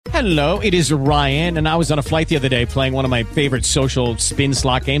Hello, it is Ryan, and I was on a flight the other day playing one of my favorite social spin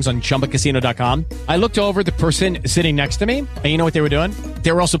slot games on ChumbaCasino.com. I looked over at the person sitting next to me, and you know what they were doing?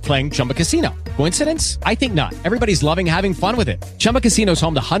 They were also playing Chumba Casino. Coincidence? I think not. Everybody's loving having fun with it. Chumba Casino is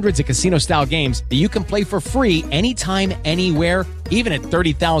home to hundreds of casino-style games that you can play for free anytime, anywhere, even at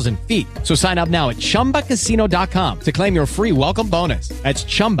 30,000 feet. So sign up now at ChumbaCasino.com to claim your free welcome bonus. That's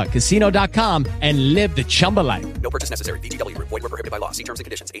ChumbaCasino.com and live the Chumba life. No purchase necessary. VGW. Void where prohibited by law. See terms and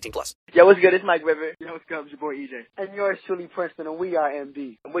conditions. 18+. Yo, what's good? It's Mike River. Yo, what's good? It's your boy EJ. And yours truly, Princeton, and we are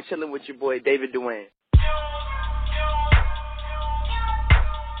MB. And we're chilling with your boy, David Duane.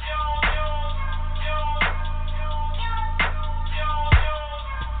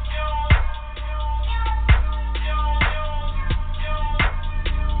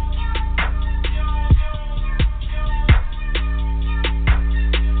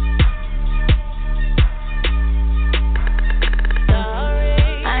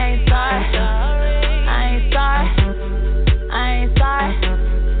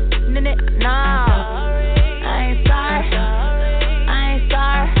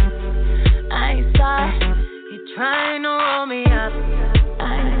 Trying to roll me up.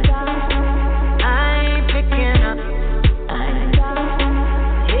 I ain't picking up.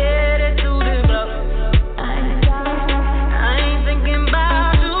 Headed to the block. I ain't thinking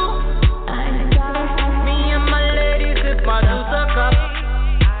about you. Me and my lady sip my juice a cup.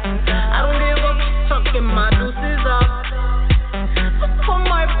 I don't give up, tucking my deuces up. For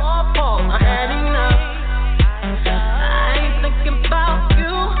my pawpaw, I had enough. I ain't thinking about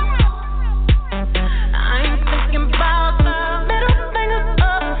you. About the middle fingers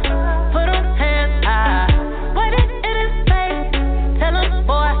up, put them hands high. Waiting in his face, tell him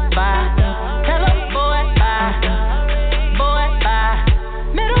boy bye. Tell him boy bye, boy bye.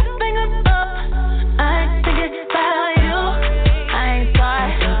 Middle fingers up, I ain't thinking about you. I ain't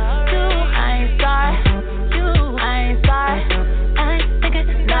sorry, you. I ain't sorry, you. I ain't sorry, I ain't thinking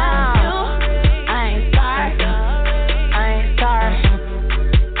about you. I ain't sorry, I ain't sorry,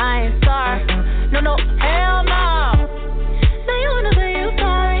 I ain't sorry. No, hell no.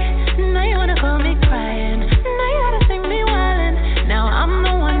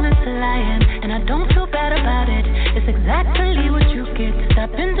 Exactly what you get.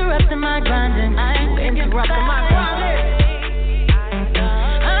 Stop interrupting my grinding. You interrupting my grinding.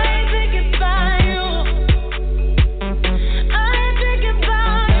 I ain't thinking about you. I ain't thinking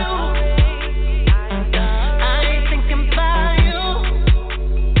about you. I ain't thinking about you.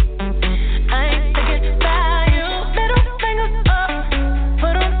 I ain't thinking about you. Middle fingers up,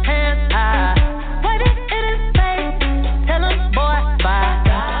 put them hands high. Waiting in his face, tell him boy bye.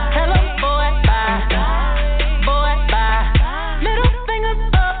 Tell him boy bye.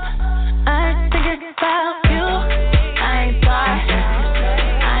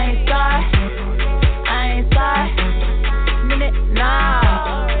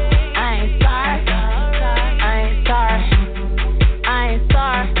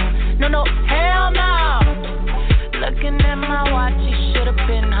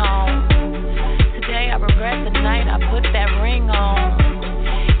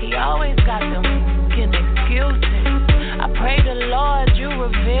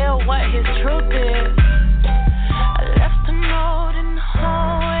 What his truth is. I left a note in the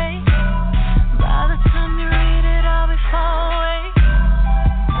hallway. By the time you read it, I'll be far away.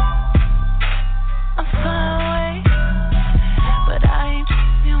 I'm far away, but I ain't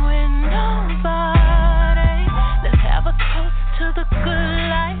with nobody. Let's have a toast to the good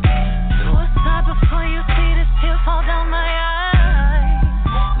life. Suicide before you see this tear fall down my eyes.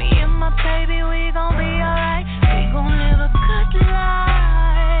 Me and my baby, we gon' be alright. We gon' live a good life.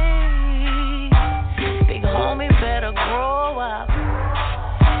 Grow up.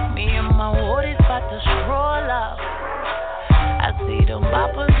 Me and my woodies about to stroll up. I see them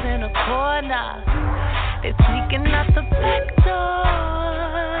boppers in the corner. They sneaking out the back door.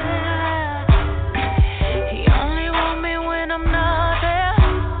 He only want me when I'm not there.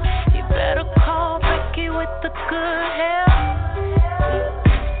 You better call Becky with the good hair.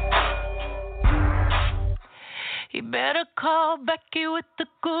 You better call Becky with the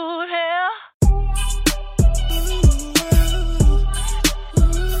good hair.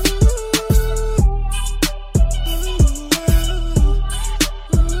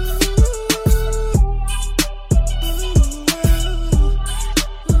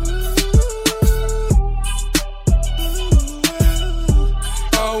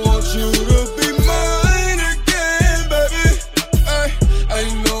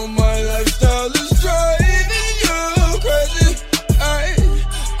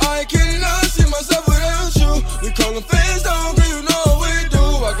 I cannot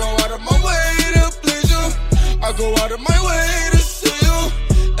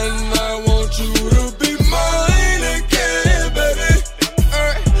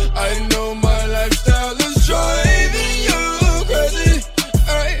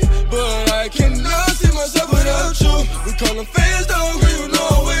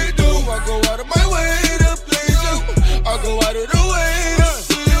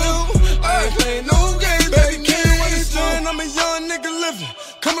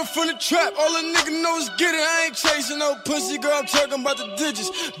Coming from the trap, all a nigga know is get it. I ain't chasing no pussy, girl, I'm talking about the digits.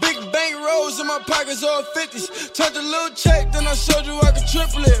 Big bank rolls in my pockets, all 50s. Touch a little check, then I showed you I could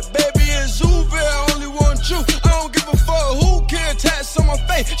triple it. Baby, it's Zooville, I only want you. I don't give a fuck who can tats on my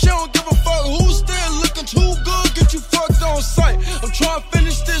face. She don't give a fuck who's still looking too good, get you fucked on sight. I'm trying to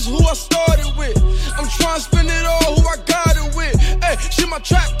finish this, who I started with. I'm trying to spend it all, who I got it with. Hey, she my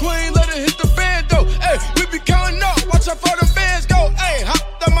trap queen, let her hit the bando. Hey, we be counting up, watch how far the bands go. Hey, hop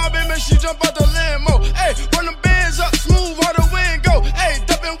that my baby, she jump out the limo. Hey, run them bands up, smooth how the wind go. Hey,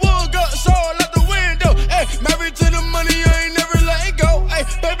 dumping wood guts all out the window. Hey, married to the money, I ain't never let it go. Hey,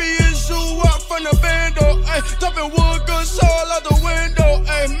 baby, it's you up from the bando. Hey, dumping wood guts all out the window.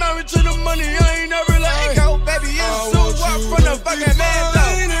 Hey, married to the money, I ain't never let it go. Baby, it's you up from the fucking bando.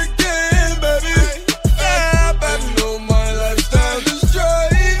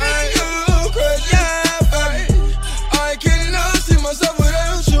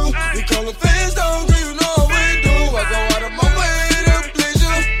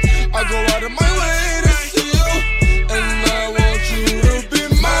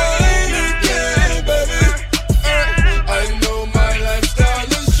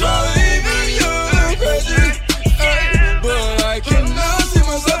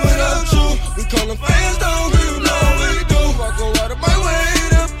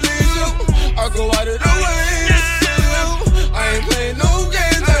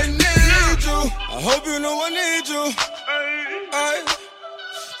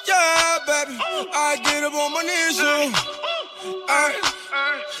 I get up on my knees,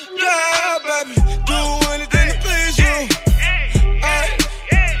 yeah, baby, do anything to please you.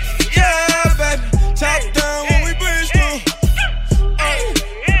 Yeah, baby, top down when we breeze through.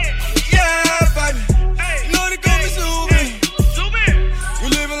 Yeah, baby, you know they call me Zooville. You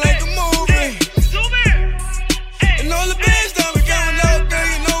living like a movie. And all the bands that we going out there,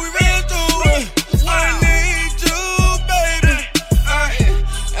 you know we ran through it. I need you, baby. I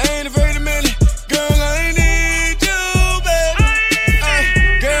ain't afraid of minute.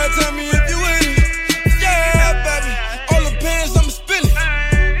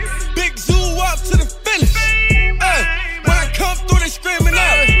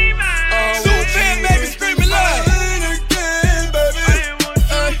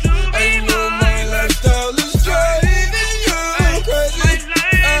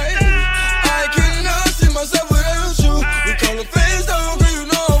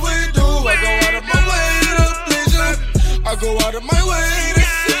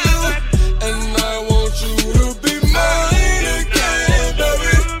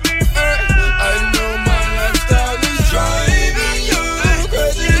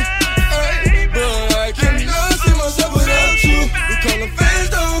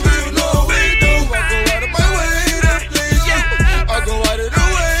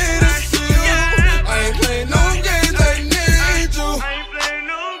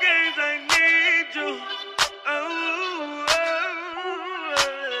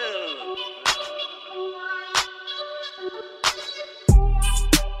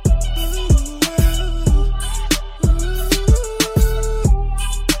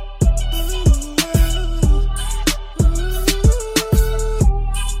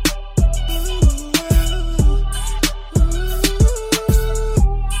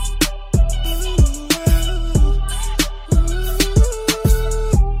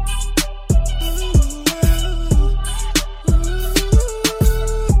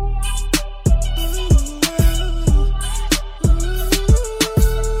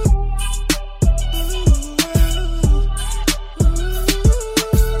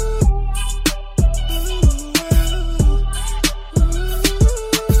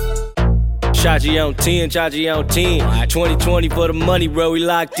 Chachi on 10, Chachi on 10. 2020 for the money, bro, we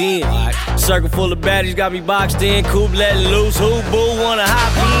locked in. Circle full of baddies, got me boxed in. Coop letting loose, who boo wanna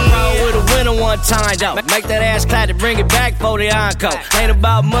hop in. Roll with a winner one time, though. Make that ass clap to bring it back for the encore. Ain't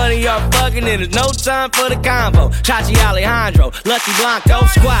about money or fucking, and there's no time for the combo. Chachi Alejandro, Lucky Blanco,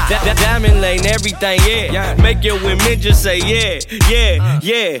 squad. That diamond lane, everything, yeah. Make your women just say yeah, yeah,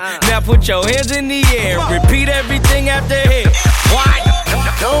 yeah. Now put your hands in the air, repeat everything after here. What?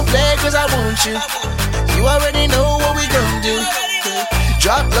 Don't play cause I want you. You already know what we gon' do.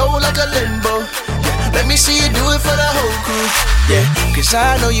 Drop low like a limbo. Let me see you do it for the whole crew. Yeah, cause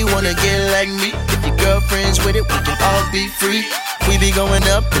I know you wanna get like me. If your girlfriend's with it, we can all be free. We be going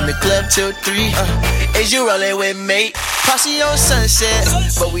up in the club till 3. Is you rollin' with me? Posse on Sunset,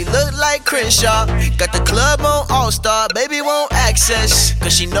 but we look like Crenshaw. Got the club on All-Star, baby won't access.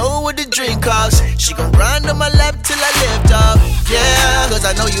 Cause she know what the drink costs. She gon' grind on my lap till I lift off. Yeah, cause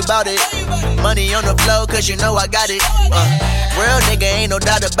I know you bout it. Money on the flow, cause you know I got it. Real nigga, ain't no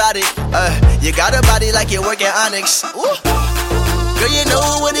doubt about it. You got a body like you're working Onyx. Ooh. Girl, you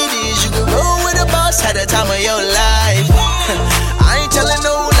know what it is. You can roll with a boss, had the time of your life. I ain't telling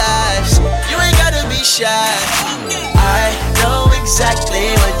no lies. You ain't gotta be shy. I know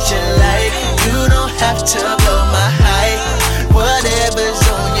exactly what you like. You don't have to blow my height. Whatever's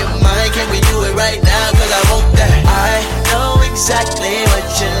on your mind, can we do it right now? Cause I want that. I know exactly what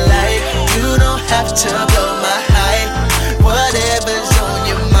you like. You don't have to blow my height. Whatever's on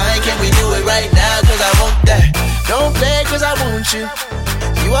your mind, can we do it right now? Cause I want that. Don't play cause I want you.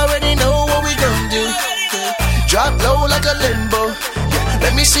 You already know what we gon' do. Drop low like a limbo.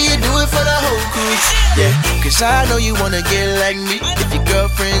 Let me see you do it for the whole crew. Yeah, cause I know you wanna get like me. If your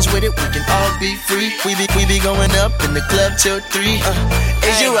girlfriend's with it, we can all be free. We be going up in the club till 3.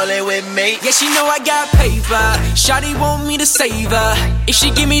 Is you rollin' with me? Yeah, she know I got paper. Shawty want me to save her. If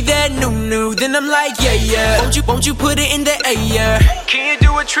she give me that new, then I'm like, yeah. Won't you put it in the air? Can you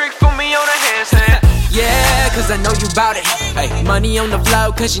do a trick for me on a handstand? Yeah, cause I know you bout it. Ay, money on the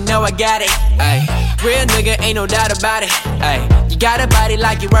flow, cause you know I got it. Ay, real nigga, ain't no doubt about it. Ay, you got a body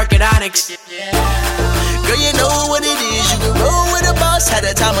like you work at Onyx. Girl, you know what it is. You can roll with a boss, had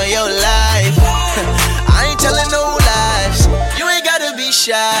the time of your life. I ain't telling no lies. You ain't gotta be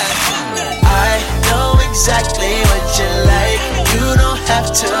shy. I know exactly what you like. You don't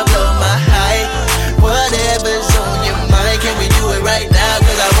have to blow my height. Whatever's on your mind, can we do it right now?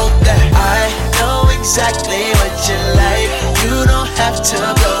 Cause I want that. I know exactly what you like. You don't have to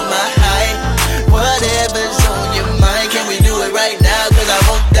blow my height. Whatever's on your mind, can we do it right now? Cause I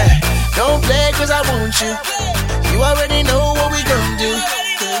want that. Don't play cause I want you. You already know what we gon' do.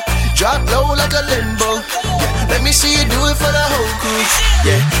 Drop low like a limbo. Let me see you do it for the whole crew.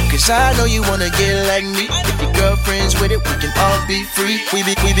 Yeah, cause I know you wanna get like me. If your girlfriend's with it, we can all be free. We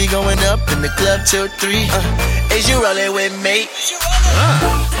be going up in the club till 3. Is you rollin' with me?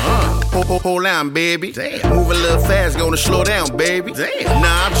 Hold on, baby. Damn. Move a little fast, gonna slow down, baby. Damn.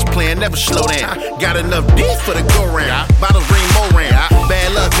 Nah, I'm just playing, never slow down. Got enough beef for the go round. Bottles bring more round.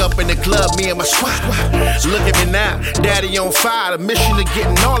 Bad luck up in the club, me and my squad. Look at me now, daddy on fire. The mission of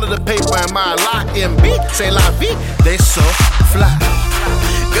getting all of the paper in my lock MB. Say la vie, they so fly.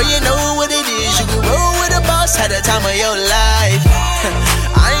 Girl, you know what it is. You can roll with a boss, had the time of your life.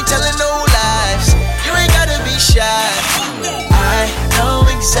 I ain't telling no lies. You ain't gotta be shy. I know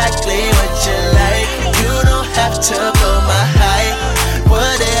exactly what you like. You don't have to blow my height.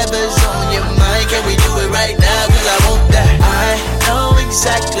 Whatever's on your mind, can we do it right now? Cause I want that. I know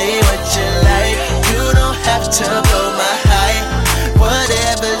exactly what you like. You don't have to blow my height.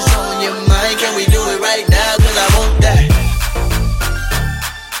 Whatever's on your mind, can we do it right now? Cause I want that.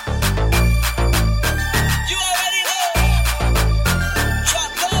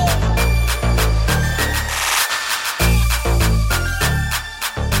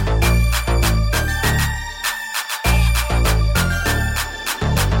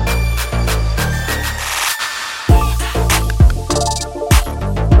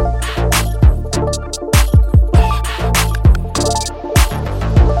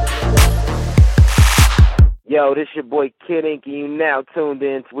 Yo, this your boy Kid Ink, and you now tuned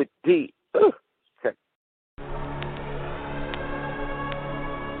in with D. Okay.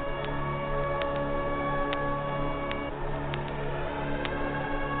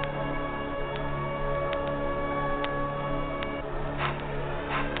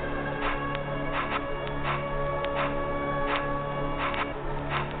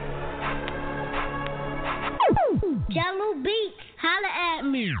 Jello Beats, holla at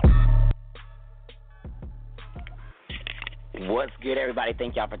me. What's good, everybody?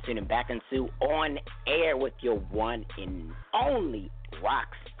 Thank y'all for tuning back into On Air with your one and only rock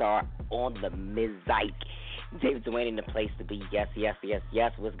star on the Mizike. David Duane in the place to be. Yes.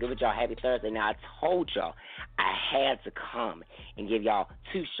 What's good with y'all? Happy Thursday. Now, I told y'all I had to come and give y'all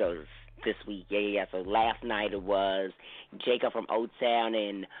 2 shows this week. Yeah. So last night it was Jacob from O-Town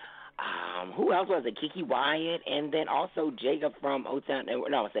and who else was it? Kiki Wyatt, and then also Jacob from O-Town.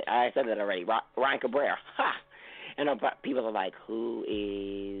 No, I said that already. Ryan Cabrera. Ha! And people are like, who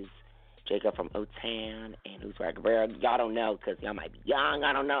is Jacob from O-Town and who's Ryan Cabrera? Y'all don't know because y'all might be young.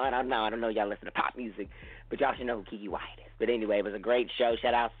 I don't know. Y'all listen to pop music, but y'all should know who Kiki Wyatt is. But anyway, it was a great show.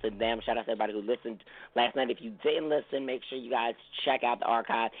 Shout out to them. Shout out to everybody who listened last night. If you didn't listen, make sure you guys check out the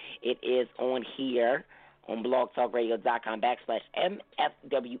archive. It is on here on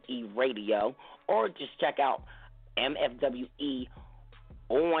blogtalkradio.com/MFWE radio, or just check out MFWE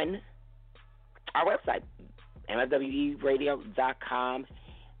on our website, MFWEradio.com.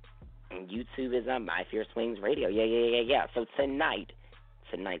 YouTube is on My Fierce Wings Radio. Yeah. So tonight,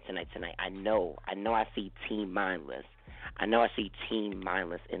 I know I see Team Mindless. I know I see Team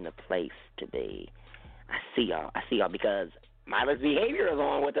Mindless in the place to be. I see y'all because Mindless Behavior is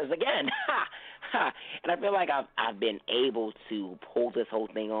on with us again. And I feel like I've been able to pull this whole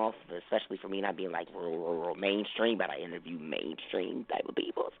thing off, especially for me not being like real mainstream, but I interview mainstream type of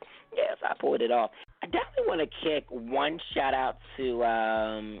people. Yes, I pulled it off. I definitely want to kick one shout out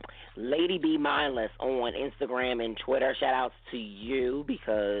to Lady B Mindless on Instagram and Twitter. Shout outs to you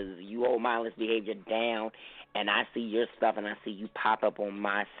because you hold Mindless Behavior down. And I see your stuff, and I see you pop up on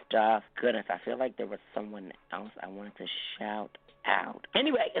my stuff. Goodness, I feel like there was someone else I wanted to shout out.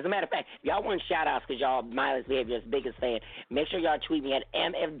 Anyway, as a matter of fact, if y'all want shout-outs because y'all Mindless Behavior's biggest fan, make sure y'all tweet me at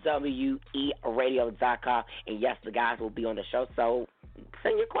mfweradio.com. And, yes, the guys will be on the show, so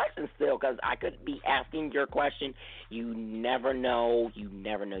send your questions still because I could be asking your question. You never know. You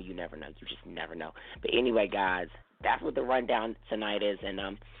just never know. But anyway, guys, that's what the rundown tonight is, and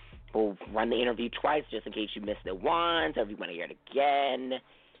we'll run the interview twice just in case you missed it once or if you want to hear it again.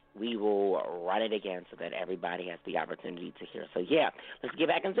 We will run it again so that everybody has the opportunity to hear. So, yeah, let's get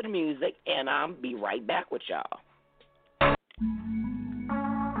back into the music, and I'll be right back with y'all.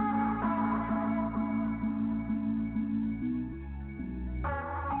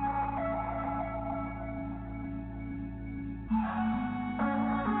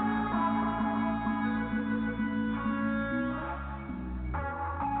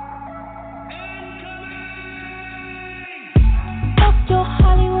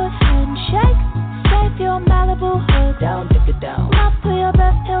 Your Malibu hood down, dig it down. Up to your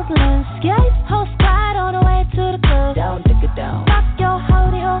best hills landscape. Host pride on the way to the club. Down, dig it down.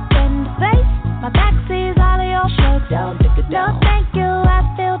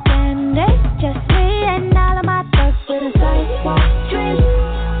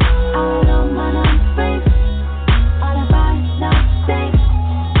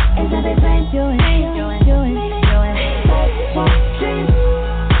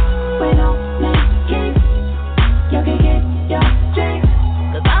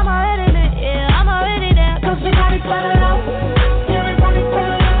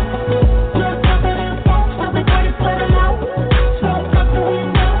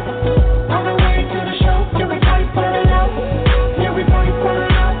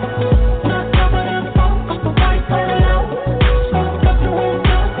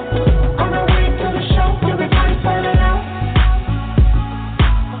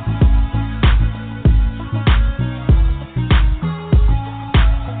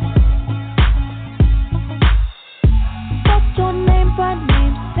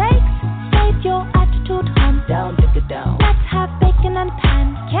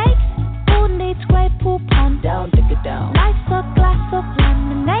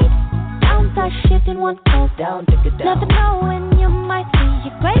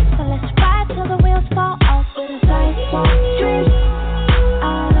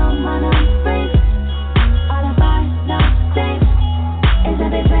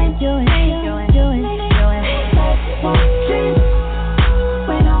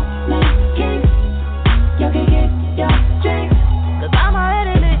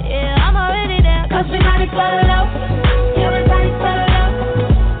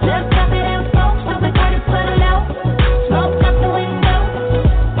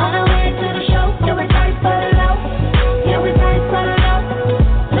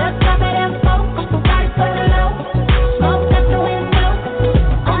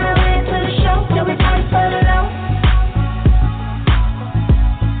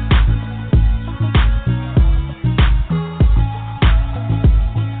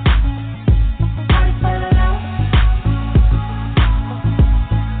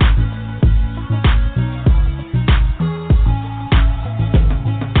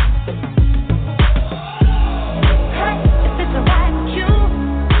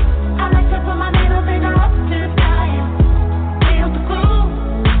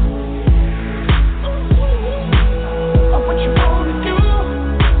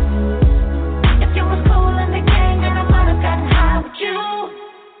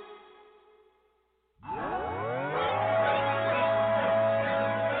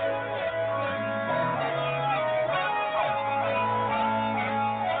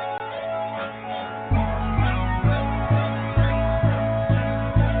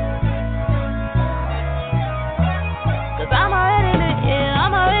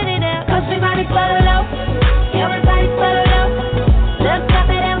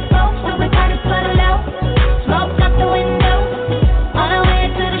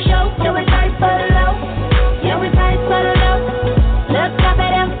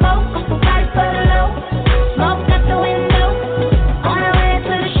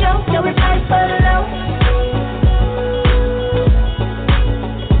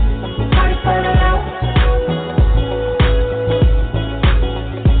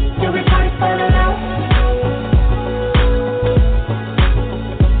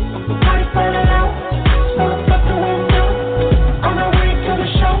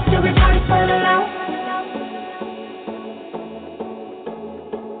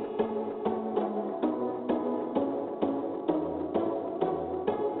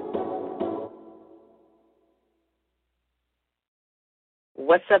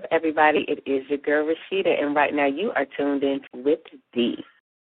 What's up, everybody? It is your girl, Rashida, and right now you are tuned in with D.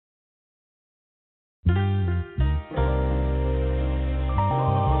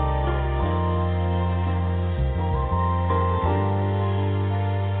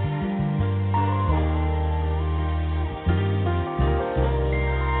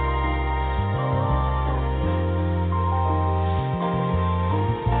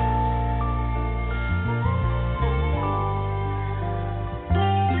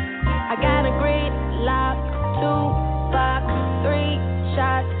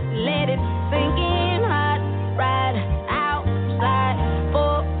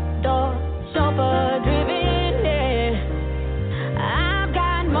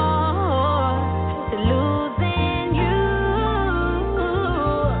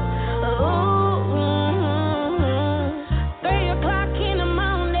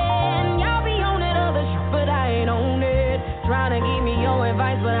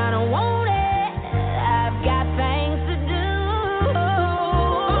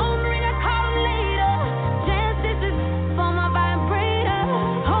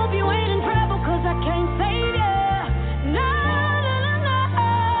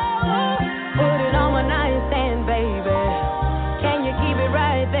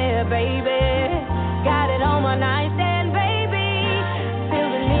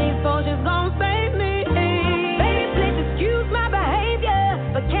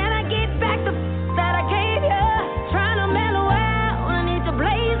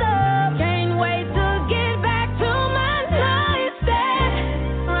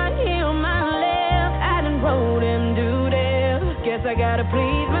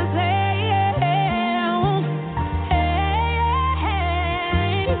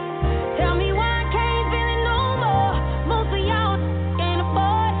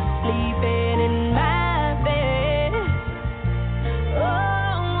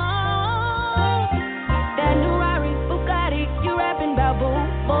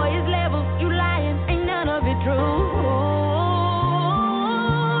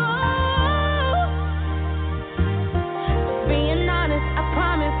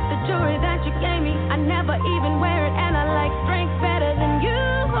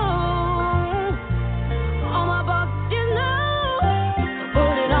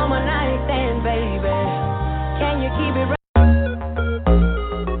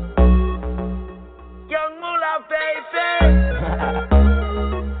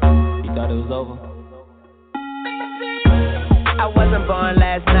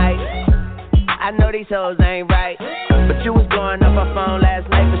 Hoes ain't right, but you was blowing up her phone last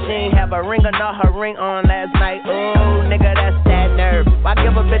night, but she ain't have a ring or not her ring on last night. Ooh, nigga, that's that nerve. Why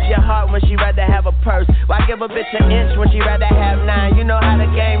give a bitch your heart when she rather have a purse? Why give a bitch an inch when she rather have 9? You know how the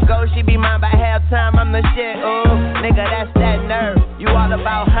game goes, she be mine by halftime. I'm the shit. Ooh, nigga, that's that nerve. You all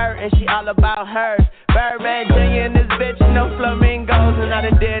about her and she all about hers. Birdman Jr. and this bitch, no flamingos, and I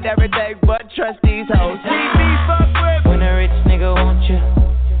done did everything but trust these hoes. See me fuck with when a rich nigga want you.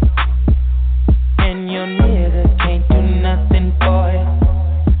 And your niggas can't do nothing for you.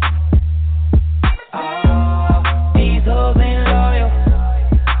 Oh, these hoes ain't loyal.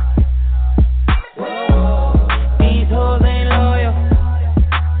 Whoa, these hoes ain't loyal.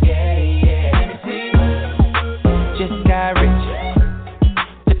 Yeah, yeah. Let me see. Just got rich.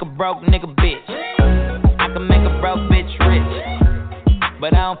 Took a broke nigga bitch. I can make a broke bitch rich,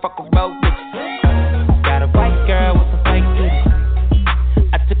 but I don't fuck with broke bitches. Got a white girl with some fake titties.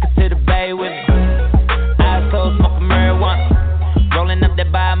 I took her to the bay with me. Smoking marijuana, rolling up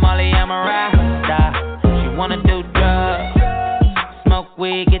that by Molly, I'm a ride. She wanna do drugs, smoke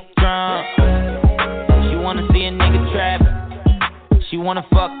weed, get drunk. She wanna see a nigga trap. She wanna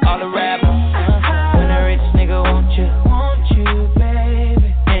fuck all the rappers. When a rich nigga want you,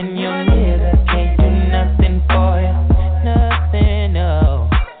 baby. And your nigga can't do nothing for you, nothing, no.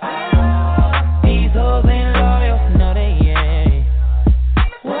 These hoes ain't loyal, no they ain't.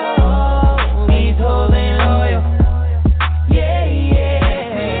 Whoa, these hoes ain't loyal.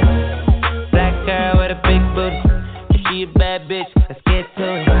 A bad bitch, let's get to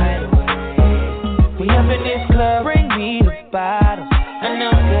it right away. We up in this club, bring me the bottles. I know,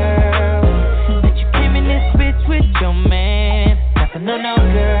 girl, that you came in this bitch with your man. Nothing, no,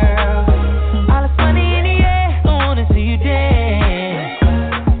 girl. All this money in the air, I wanna see you dance.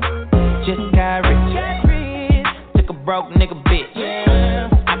 Just got rich, took a broke nigga bitch.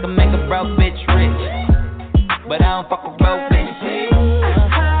 I can make a broke bitch rich, but I don't fuck with broke bitches.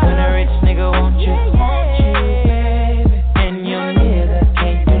 When a rich nigga want you.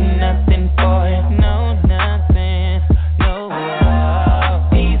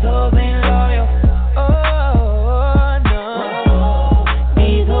 These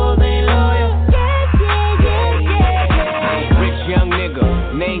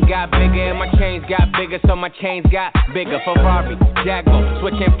nigga, so my chains got bigger. Ferrari, Jaguar,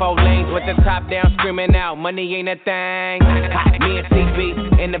 switching 4 lanes with the top down, screaming out, money ain't a thing. Me and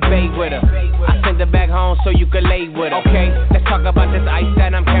CB in the bay with her. I sent her back home so you could lay with her. Okay, let's talk about this ice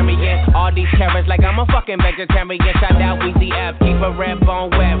that I'm carrying. All these carrots like I'm a fucking vegetarian. Shout out Weezy F, keep a red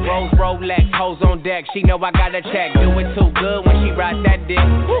bone wet. Rose Rolex, hoes on deck. She know I got a check. Do it too good when she ride that dick.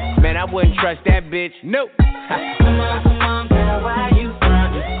 Man, I wouldn't trust that bitch. Nope. Come on, girl, why you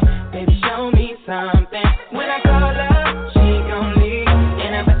frontin'? Baby, show me something. When I call her, she gon' leave.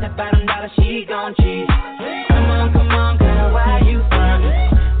 And I bet that bottom dollar she gon' cheat. Come on, girl, why you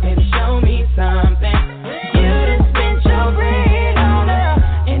frontin'? Baby, show me something. You done spent your bread on her,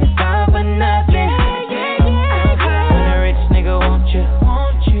 and it's all for nothing. When a rich nigga want you,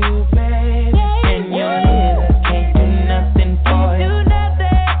 baby, and your nigga can't do nothing for you.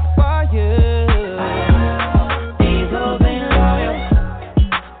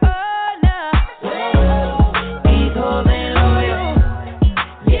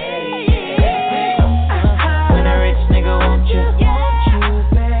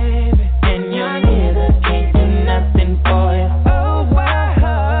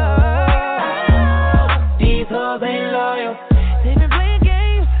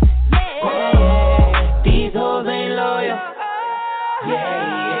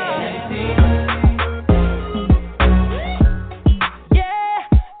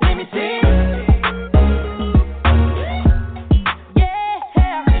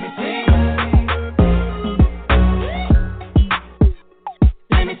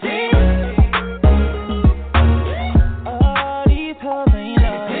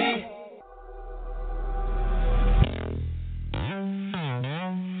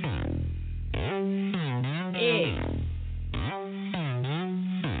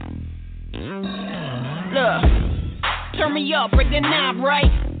 Turn me up, break the knob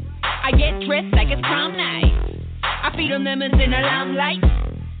right. I get dressed like it's prom night. I feed on lemons in the limelight.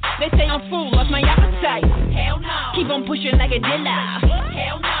 They say I'm full, lost my appetite. Hell no. Keep on pushing like a dealer.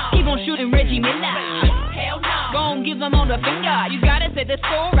 Hell no. Keep on shooting Reggie Miller. Hell no. Gon' give them all the finger. You gotta set the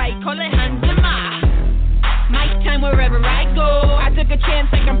score right, call it Hanzema. My time wherever I go. I took a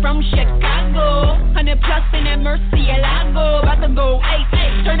chance like I'm from Chicago. 100 plus in that Murcielago. About to go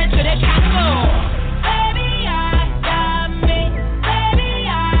 8-8, turn it to the Congo. Baby, I got me. Baby,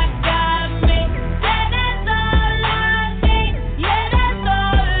 I got me. Yeah, that's all I need. Yeah, that's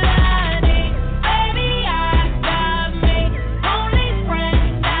all I need. Baby, I got me. Only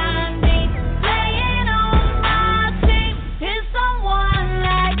friend I need. Playing on my team is someone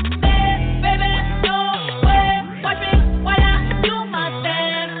like me. Baby, no way. Watch me while I do my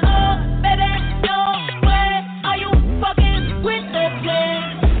thing. Oh, baby, no way. Are you fucking with the plan?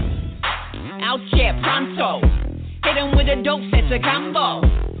 Out here, pronto. Hit him with a dope, it's a combo.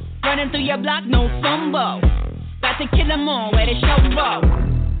 Running through your block, no fumble. About to kill them all, where the show go.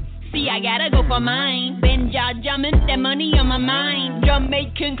 See, I gotta go for mine. Been jumping, that money on my mind.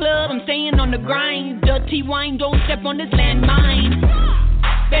 Jamaican club, I'm staying on the grind. Dirty wine, don't step on this landmine.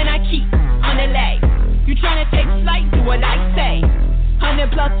 Then I keep on the leg. You tryna take flight, do what I say.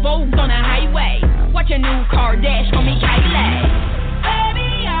 100 plus volts on the highway. Watch a new car dash for me, Kylie.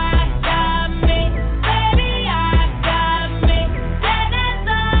 Baby, I got me. Baby, I got me. Yeah, that's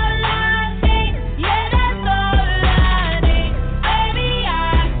all I need. Yeah, that's all I need. Baby,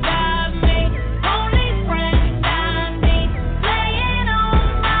 I got me. Only friend I need. Playing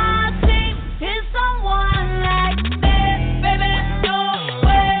on my team is someone like me. Baby, no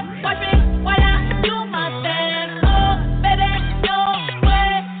way. Watch me while I do my thing. Oh, baby, no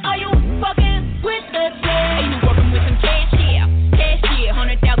way. Are you fucking with the day? Are you working with some cash? Yeah. Cash, yeah.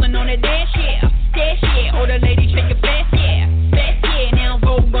 100,000 on the dash, yeah. Dash, yeah. Older lady, shake your fast, yeah. Fast, yeah. Now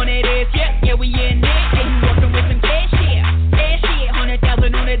Vogue on that ass, yeah. Yeah, we in there. Hey, you working with some cash, yeah. Dash, yeah.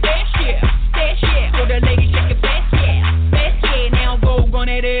 100,000 on the dash, yeah. Dash, yeah. Older lady, shake your fast, yeah. Fast, yeah. Now Vogue on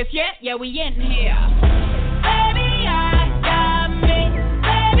that ass, yeah. Yeah, we in here. Baby, I got me.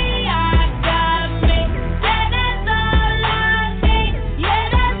 Baby, I got me. Yeah, that's all I need. Yeah,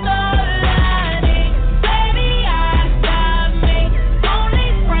 that's all I need. Baby, I got me. Only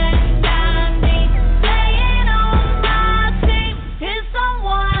friend I need. Playing on my team is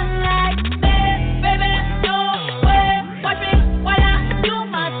someone like me. Baby, no way. Watch me while I do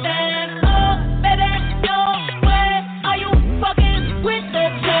my thing. Oh, baby, no way. Are you fucking with the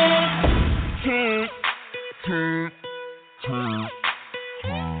team?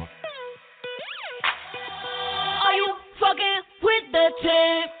 Are you fucking with the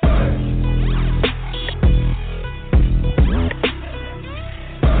team?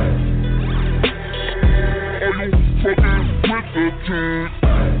 Are you fucking with the team?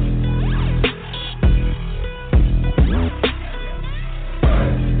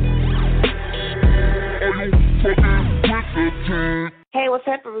 Hey, what's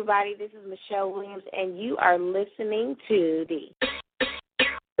up, everybody? This is Michelle Williams, and you are listening to the...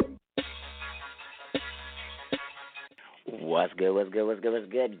 What's good, what's good, what's good,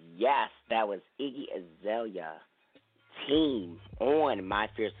 what's good? Yes, that was Iggy Azalea, Team, on My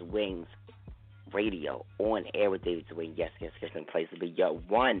Fierce Wings Radio, on air with David Duane. Yes, in place to be your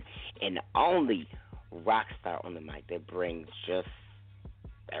one and only rock star on the mic that brings just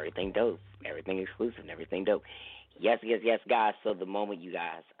everything dope, everything exclusive, and everything dope. Yes, guys. So the moment you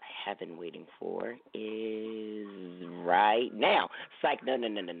guys have been waiting for is right now. Psych, no,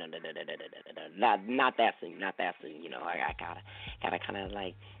 not that soon, You know, I gotta kind of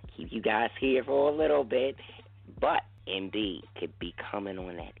like keep you guys here for a little bit, but indeed could be coming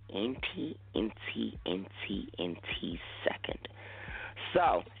on that NT second.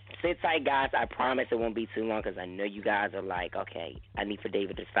 So sit tight, guys. I promise it won't be too long because I know you guys are like, okay, I need for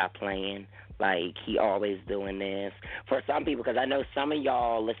David to stop playing. Like, he always doing this. For some people, because I know some of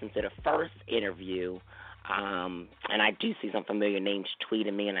y'all listened to the first interview, and I do see some familiar names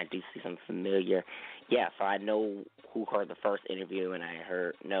tweeting me, and I do see some familiar, so I know who heard the first interview, and I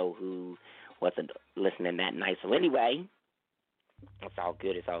know who wasn't listening that night. So anyway, it's all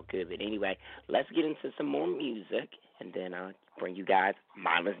good. But anyway, let's get into some more music, and then I'll bring you guys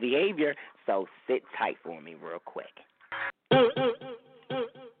Mindless Behavior. So sit tight for me real quick.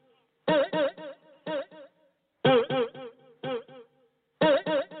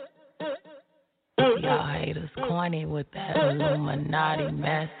 Y'all haters corny with that Illuminati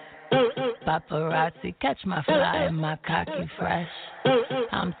mess. Paparazzi catch my fly and my cocky fresh.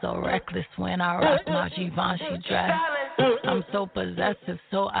 I'm so reckless when I rock my Givenchy dress. I'm so possessive,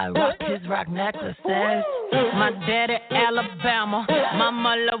 so I rock his rock necklaces. My daddy Alabama,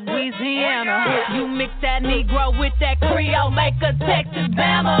 mama Louisiana. You mix that Negro with that Creole, make a Texas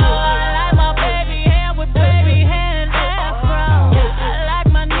Bama. I like my baby hair with baby hair and afro. I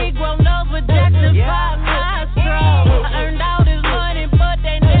like my Negro nose with Jackson 5 nostrils. I earned all this money, but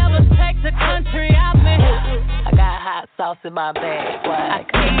they never take the country out me. I got hot sauce in my bag. I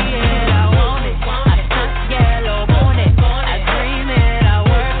see it, I want it. I touch yellow, want it. I dream it, I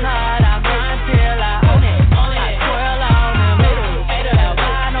work hard, I grind till I own it. I twirl on them haters,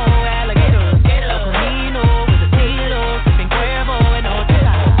 albino alligators. El Camino with the Tilo, sipping Cuervo and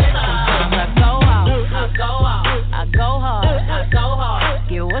Ortega. Sometimes I go hard.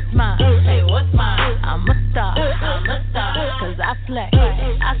 Get what's mine, hey, what's mine? I'm a star, cause I slay.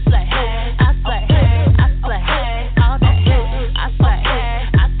 All day. I slay.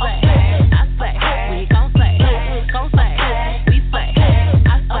 We gon' slay. We slay. I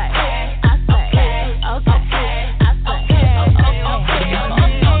slay.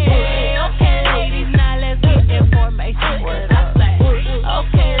 Okay, ladies, now let's get information. I slay.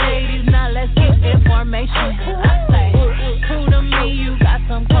 Okay, ladies, now let's get information. I slay. True to me, you got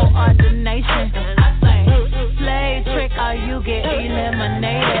some coordination. I slay. Slave trick, or you get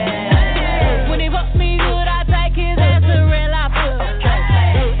eliminated. When he fuck me good, I take his ass to real life.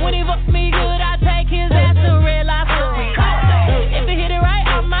 When he fuck me good, I take his ass to real life. If he hit it right,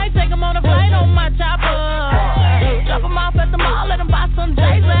 I might take him on a flight on my chopper. Drop him off at the mall, let him buy some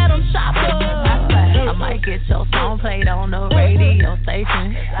J's, let him shop up. I might get your song played on the radio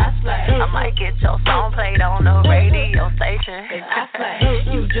station. I might get your song played on the radio station.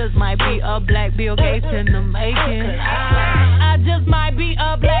 You just might be a black Bill Gates in the making. I just might be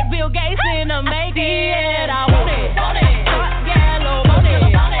a black Bill Gates in the making. I want it. Dark yellow, want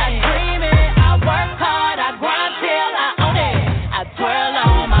it. I dream it. I work hard. I grind till I own it. I twirl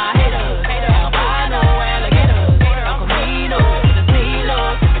on my haters. Albino alligators. El Camino with the Tilo,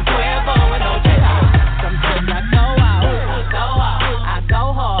 sipping Cuervo and Ortega. Sometimes I go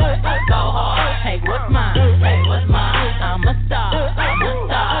hard. Hey, what's mine? I'm a star.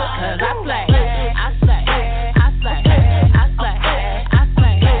 Cause I slay.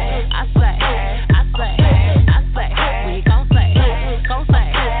 We gon' slay.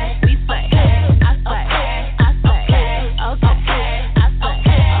 We slay.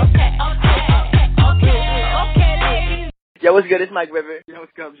 Okay, ladies. Yo, what's good? It's Mike River. Yo,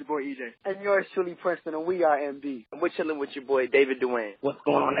 what's good? It's your boy EJ. And yours truly, Princeton, and we are MB. And we're chilling with your boy, David Duane. What's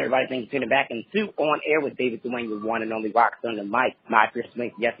going on, everybody? Thanks for tuning back into On Air with David Duane, your one and only rock star on the mic. My Fierce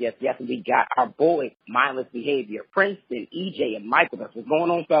Wings. Yes. And we got our boy, Mindless Behavior, Princeton, EJ, and Mike with us. What's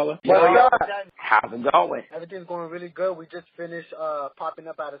going on, fella? What's up? How's it going? Everything's going really good. We just finished popping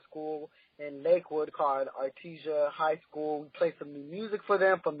up out of school in Lakewood called Artesia High School. We played some new music for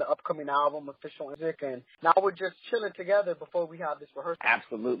them from the upcoming album, Official Music, and now we're just chilling together before we have this rehearsal.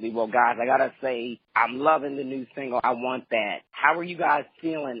 Absolutely. Well, guys, I gotta say, I'm loving the new single, I Want That. How are you guys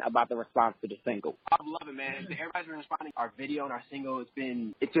feeling about the response to the single? I'm loving, man. Everybody's been responding. Our video and our single, it's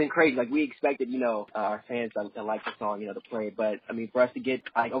been crazy. Like, we expected, our fans to like the song, to play it. But, I mean, for us to get,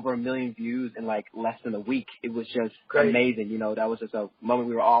 like, over 1 million views in, like, less than a week, it was just amazing. That was just a moment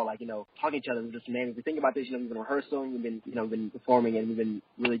we were all, like, talking to each other. It was just amazing. We think about this, we've been rehearsing, we've been performing, and we've been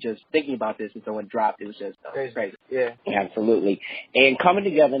really just thinking about this. And so when it dropped, it was just crazy. Yeah. Absolutely. And coming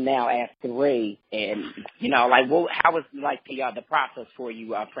together now as three, and, how was, like, the process for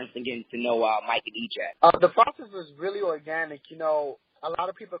you, Princeton, getting to know Mike and EJ? The process was really organic. A lot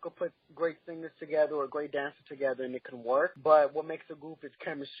of people could put great singers together or great dancers together and it can work, but what makes a group is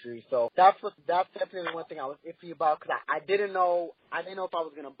chemistry. So that's definitely one thing I was iffy about, because I didn't know if I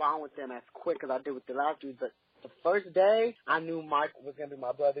was going to bond with them as quick as I did with the last dudes, but the first day, I knew Mike was going to be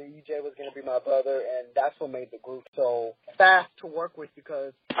my brother, EJ was going to be my brother, and that's what made the group so fast to work with,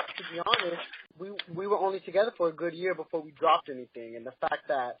 because, to be honest, we were only together for a good year before we dropped anything, and the fact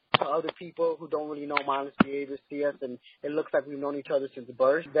that other people who don't really know Mindless behavior see us, and it looks like we've known each other since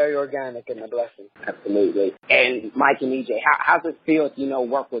birth, very organic and a blessing. Absolutely. And Mike and EJ, how's it feel to,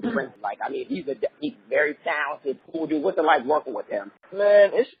 work with Prince? Like, I mean, he's very talented, cool dude. What's it like working with him? Man,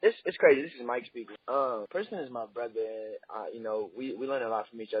 it's crazy. This is Mike speaking. Princeton is my brother. We learn a lot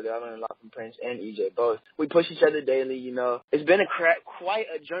from each other. I learn a lot from Prince and EJ both. We push each other daily. It's been quite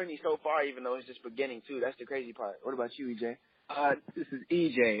a journey so far, even though it's just beginning too. That's the crazy part. What about you, EJ? This is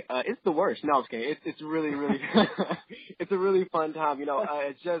EJ. It's the worst. No, I'm just kidding. It's really, really, it's a really fun time.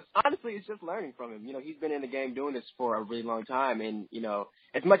 It's just learning from him. He's been in the game doing this for a really long time, and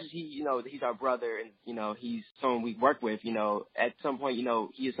as much as he's our brother, and he's someone we work with. At some point,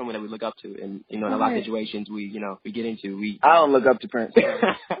 he is someone that we look up to, and in a lot of situations we get into. I don't look up to Prince.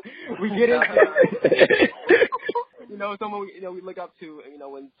 We get into. Someone we look up to,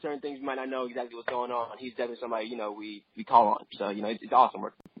 when certain things we might not know exactly what's going on. He's definitely somebody, we call on. So, it's awesome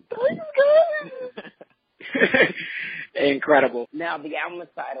work. Incredible. Now, the album is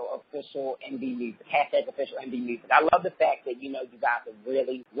titled Official MB Music, # Official MB Music. I love the fact that, you guys are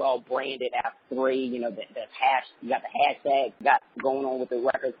really well branded as three. You got the hashtag you got going on with the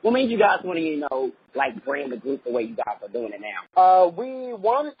records. What made you guys want to, brand the group the way you guys are doing it now? We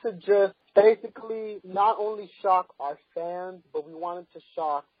wanted to just basically not only shock our fans, but we wanted to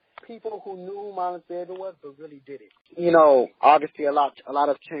shock people who knew who Mindless Behavior was, but really didn't. Obviously a lot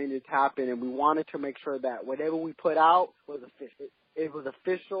of changes happened, and we wanted to make sure that whatever we put out was official. It was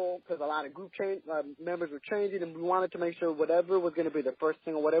official, because a lot of group members were changing, and we wanted to make sure whatever was going to be the first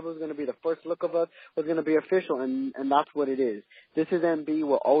single, whatever was going to be the first look of us, was going to be official, and that's what it is. This is MB.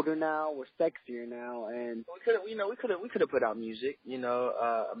 We're older now. We're sexier now, and we could have put out music,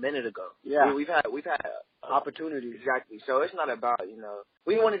 a minute ago. Yeah, we've had opportunities. Exactly. So it's not about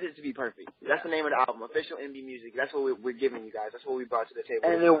we wanted it to be perfect. That's the name of the album, Official MB Music. That's what we're giving you guys. That's what we brought to the table.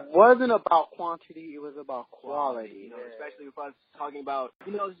 And it wasn't about quantity. It was about quality. Especially with us talking about,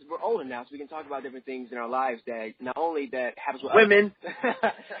 we're older now, so we can talk about different things in our lives that not only that happens with women,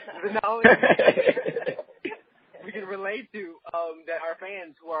 but not only we can relate to, that our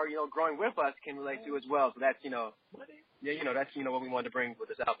fans who are, growing with us can relate to as well. So that's, that's, what we wanted to bring with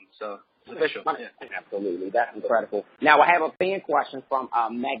this album. So it's official. Yeah. Absolutely. That's incredible. Now, I have a fan question from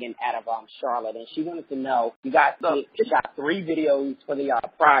Megan out of Charlotte, and she wanted to know, you guys got 3 videos for the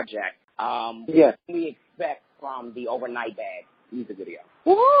project. Yes. What can we expect from the Overnight Bag music video?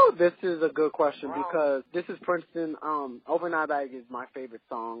 Woo! This is a good question, because this is Princeton. Overnight Bag is my favorite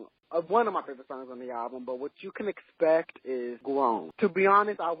song. One of my favorite songs on the album, but what you can expect is grown. To be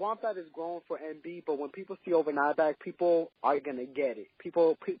honest, I want that as grown for MB, but when people see Overnight Bag, people are going to get it.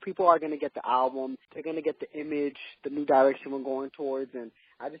 People are going to get the album. They're going to get the image, the new direction we're going towards, and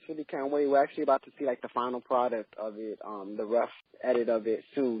I just really can't wait. We're actually about to see, the final product of it, the rough edit of it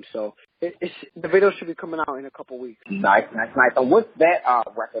soon. So the video should be coming out in a couple weeks. Nice. So what's that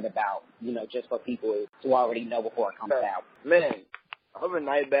record about, just for people to already know before it comes out? Man,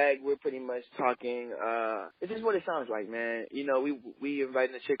 Overnight Bag, we're pretty much talking, it's just what it sounds like, man. We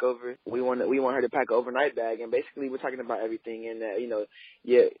inviting a chick over. We want her to pack an overnight bag, and basically we're talking about everything, and I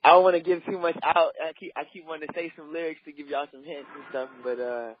don't want to give too much out. I keep wanting to say some lyrics to give y'all some hints and stuff, but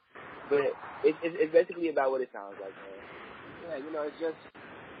it's basically about what it sounds like, man. Yeah, it's just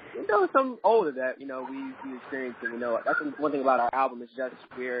some older that we experienced, and that's one thing about our album is just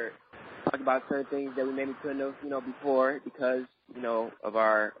we're talking about certain things that we maybe couldn't have before because of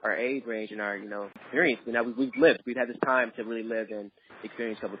our age range and our experience. We've lived. We've had this time to really live, and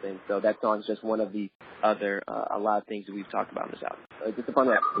experience a couple things. So that song's just one of the other a lot of things that we've talked about in this album. So it's a fun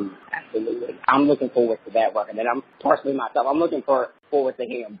record. Absolutely. I'm looking forward to that record. And I'm personally myself, I'm looking forward to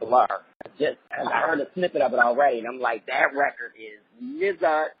hearing Blur. I heard a snippet of it already, and I'm like, that record is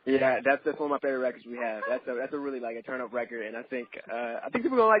Lizard. Yeah, that's one of my favorite records we have. That's a really like a turn up record, and I think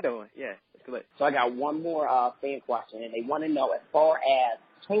people gonna like that one. Yeah, it's good. So I got one more fan question, and they want to know, as far as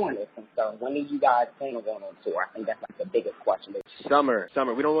touring is concerned, when are you guys planning on going on tour? I think that's like the biggest question. Summer.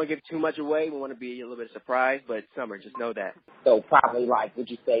 We don't want to give too much away. We want to be a little bit surprised, but summer, just know that. So probably like, would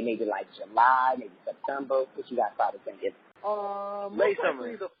you say maybe like July, maybe September? What you guys probably thinking? Late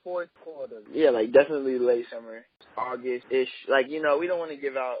summer. The fourth quarter. Yeah, like definitely late summer, August-ish. Like, we don't want to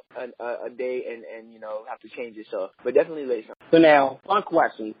give out a date and have to change it. So, but definitely late summer. So now, one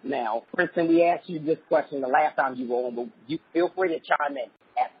question. Now, Princeton, we asked you this question the last time you were on, but you feel free to chime in.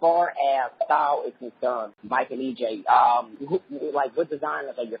 As far as style is concerned, Mike and EJ, what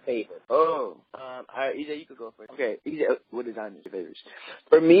designers are your favorites? All right, EJ, you could go first. Okay, EJ, what designers are your favorites?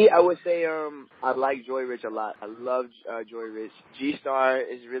 For me, I would say I like Joy Rich a lot. I love Joy Rich. G-Star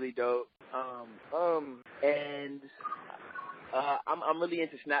is really dope. And I'm really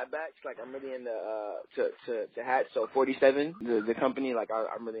into snapbacks. Like, I'm really into to hats. So 47, the company, like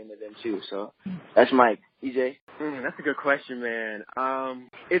I'm really into them too. So that's Mike. EJ. That's a good question, man.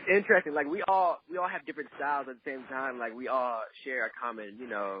 It's interesting. Like, we all have different styles at the same time. Like, we all share a common,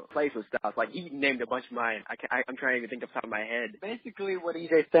 place with styles. Like, he named a bunch of mine. I'm trying to even think off the top of my head. Basically, what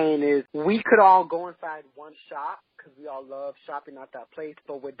EJ's saying is we could all go inside one shop because we all love shopping at that place,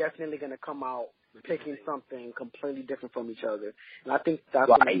 but we're definitely going to come out picking something completely different from each other. And I think that's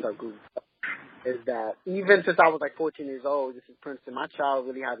what makes our group. Is that even since I was like 14 years old, this is Princeton, my child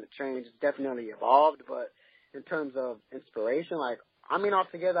really hasn't changed. It's definitely evolved, but in terms of inspiration, like, I mean,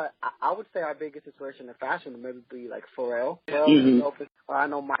 altogether, I would say our biggest inspiration in fashion would maybe be like Pharrell. I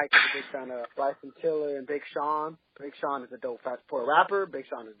know Mike is a big fan of Bryson Tiller and Big Sean. Big Sean is a dope for a rapper. Big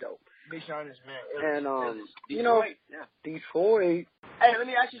Sean is dope. Big Sean is man. And Detroit. Detroit. Hey, let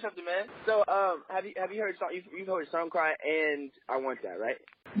me ask you something, man. So, have you heard you've heard Song Cry and I Want That, right?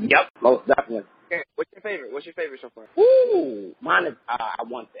 Yep, most definitely. Okay, what's your favorite so far? Ooh, mine is I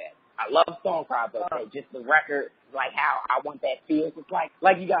Want That. I love Song Cry, but just the record, like how I Want That feels. It's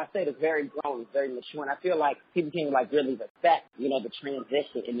like you guys said, it's very grown, it's very mature, and I feel like people can like really respect, the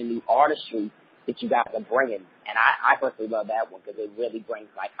transition in the new artistry that you guys are bringing. And I personally love that one because it really brings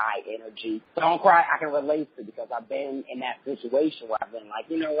like high energy. Song Cry I can relate to because I've been in that situation where I've been like,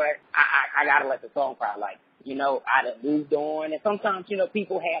 you know what, I gotta let the song cry, like, I done moved on. And sometimes,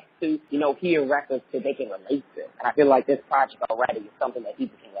 people have to, hear records so they can relate to. And I feel like this project already is something that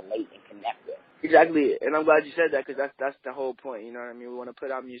people can relate and connect with. Exactly, and I'm glad you said that because that's the whole point. You know what I mean? We want to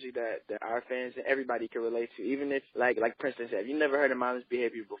put out music that our fans and everybody can relate to, even if, like Princeton said, if you never heard of Mindless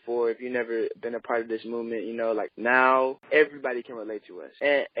Behavior before, if you never been a part of this movement, like now everybody can relate to us,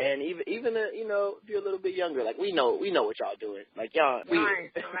 and even if you're a little bit younger, like we know what y'all doing, like y'all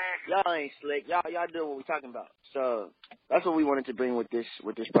ain't slick, y'all doing what we talking about. So that's what we wanted to bring with this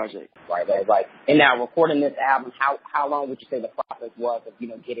project. Right. And now recording this album, how long would you say the process was of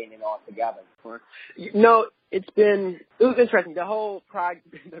getting it all together? It was interesting. The whole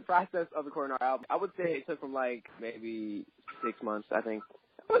the process of recording our album, I would say it took from like maybe 6 months, I think.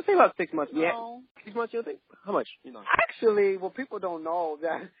 I would say about 6 months. No. 6 months, you think? How much? Actually, well, people don't know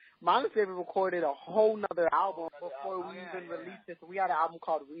that Mindless Behavior recorded a whole nother album before we even released it. So we had an album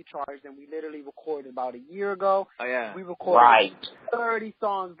called Recharged, and we literally recorded about a year ago. Oh, yeah. We recorded 30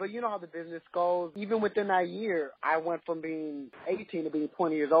 songs, but you know how the business goes. Even within that year, I went from being 18 to being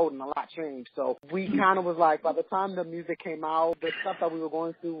 20 years old, and a lot changed. So we kind of was like, by the time the music came out, the stuff that we were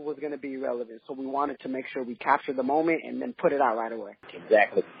going through was going to be irrelevant. So we wanted to make sure we captured the moment and then put it out right away.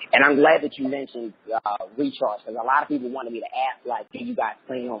 Exactly. And I'm glad that you mentioned Recharge, because a lot of people wanted me to ask, like, do you guys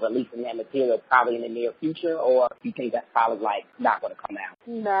plan on releasing that material probably in the near future, or do you think that's probably like not going to come out?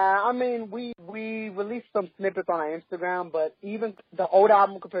 Nah, I mean, we released some snippets on our Instagram, but even the old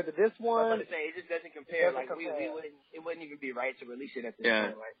album compared to this one, I was going to say, it just doesn't compare. It wouldn't even be right to release it at this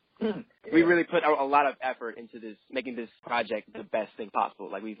point, right? We really put a lot of effort into this, making this project the best thing possible.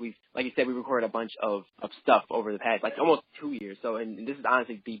 Like we like you said, we recorded a bunch of stuff over the past like almost 2 years. So, and this is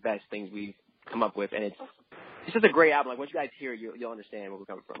honestly the best things we've come up with, and it's just a great album. Like once you guys hear it, you'll understand where we're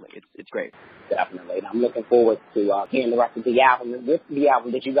coming from. Like it's great. Definitely. And I'm looking forward to hearing the rest of the album. And with the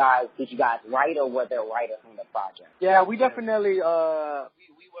album, did you guys write, or were there writers on the project? Yeah, we definitely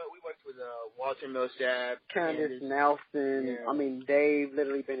we worked with Walter Millsap, Candace Nelson. Yeah. I mean, they've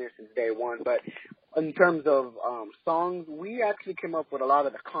literally been here since day one. But in terms of songs, we actually came up with a lot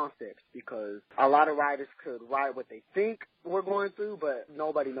of the concepts because a lot of writers could write what they think we're going through, but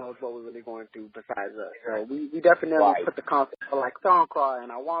nobody knows what we're really going through besides us. So we definitely put the concept of like SoundCloud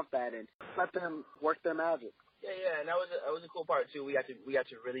and I Want That and let them work their magic. Yeah, and that was a cool part too. We got to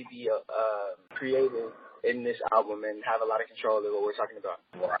really be creative in this album and have a lot of control of what we're talking about.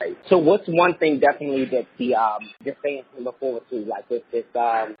 Right. So what's one thing definitely that the fans can look forward to, like with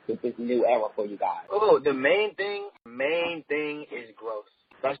this new era for you guys? Oh, the main thing is growth.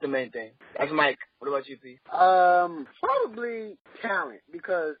 That's the main thing. That's Mike. What about you, P? Probably talent,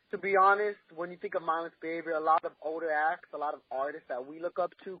 because to be honest, when you think of Mindless Behavior, a lot of older acts, a lot of artists that we look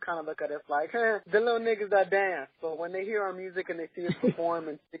up to kind of look at us like, the little niggas that dance. So when they hear our music and they see us perform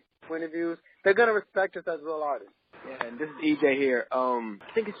and see interviews, they're going to respect us as real artists. Yeah, and this is EJ here. I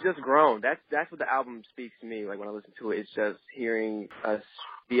think it's just grown. That's what the album speaks to me. Like when I listen to it, it's just hearing us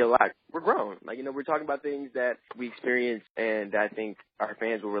be alive. We're grown. Like, you know, we're talking about things that we experience and I think our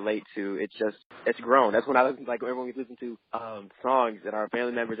fans will relate to. It's grown. That's when I listen, like everyone listen to songs and our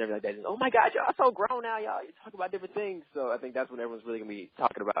family members and everything like that. Oh my God, y'all so grown now, y'all. You talk about different things. So I think that's what everyone's really gonna be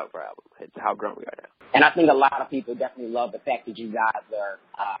talking about for our album. It's how grown we are now. And I think a lot of people definitely love the fact that you guys are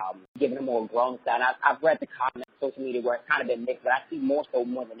giving a more grown style. And I've read the comments on social media where it's kind of been mixed, but I see more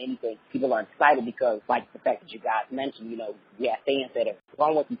than anything, people are excited because, like the fact that you guys mentioned, you know, we have fans that have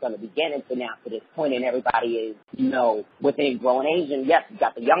grown with you from the beginning to now to this point, and everybody is, you know, within growing age. And yes, you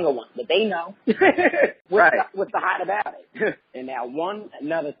got the younger ones, but they know what's the hot about it. And now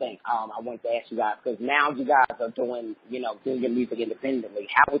another thing I wanted to ask you guys, because now you guys are doing your music independently.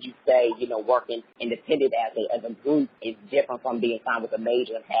 How would you say, you know, working independent as a group is different from being signed with a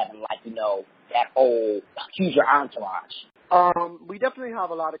major and having, like, you know, that whole huge entourage? We definitely have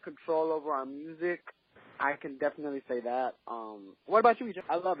a lot of control over our music. I can definitely say that. What about you, EJ?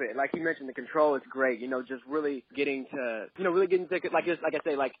 I love it. Like you mentioned, the control is great. You know, just really getting to, like I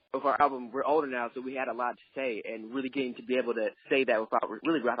say, like with our album, we're older now, so we had a lot to say, and really getting to be able to say that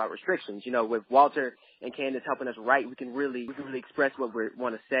without restrictions. You know, with Walter and Candace helping us write, we can really express what we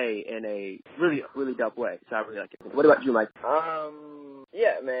want to say in a really, really dope way. So I really like it. What about you, Mike?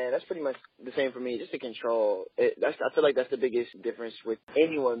 Yeah, man, that's pretty much the same for me. Just the control. I feel like that's the biggest difference with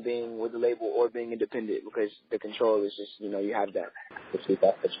anyone being with the label or being independent, because the control is just, you know, you have that. That's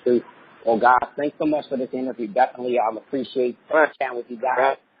true. Well, guys, thanks so much for this interview. Definitely, appreciate chatting with you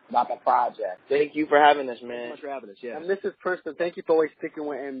guys about the project. Thank you for having us, man. Thanks for having us, yeah. And this is Preston. Thank you for always sticking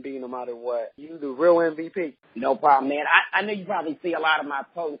with MB no matter what. You the real MVP. No problem, man. I know you probably see a lot of my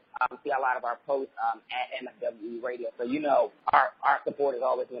posts, our posts at MFW Radio. So, you know, our support is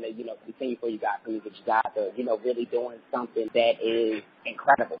always going to, you know, continue for you guys. Because you guys are, you know, really doing something that is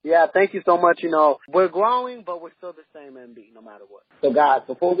incredible. Yeah, thank you so much. You know, we're growing, but we're still the same MB no matter what. So, guys,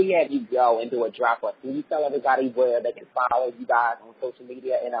 before we have you go and do a drop-off, can you tell everybody where they can follow you guys on social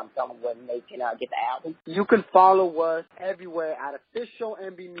media and tell them when they can get the album? You can follow us everywhere at Official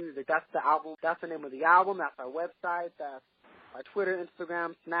MB Music. That's the album. That's the name of the album. That's our website. That's our Twitter,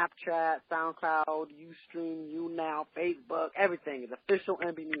 Instagram, Snapchat, SoundCloud, Ustream, YouNow, Facebook. Everything is Official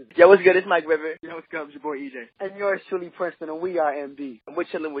MB Music. Yo, what's good? It's Mike River. Yo, what's good? It's your boy EJ. And yours truly, Princeton, and we are MB. And we're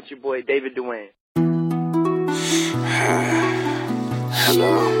chilling with your boy David Duane.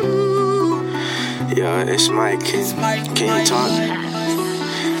 Hello. Yo, it's Mike. Can you talk?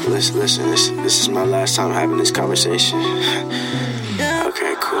 Listen, this is my last time having this conversation.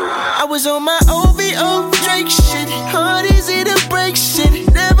 Okay, cool. I was on my OVO Drake shit. Hard easy to break shit.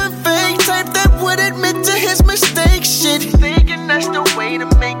 Never fake type that would admit to his mistake shit. Thinking that's the way to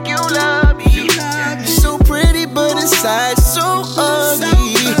make you love me. So pretty but inside so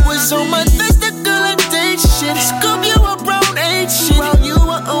ugly. Was on my that's the girl I date shit. Scoop you around 8 shit. While you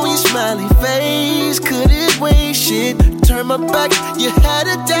were on your smiley face. Couldn't wait shit. Turn my back, you had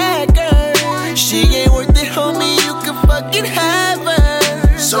a dagger. She ain't worth it, homie, you can fucking have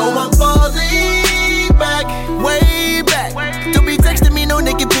her. So I'm falling back, way back. Don't be texting me no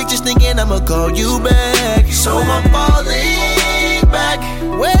naked pictures thinking I'ma call you back. So I'm falling back,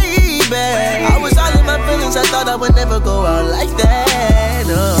 way back. I was all in my feelings, I thought I would never go out like that.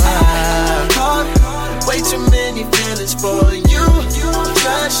 No, I caught way too many feelings for you.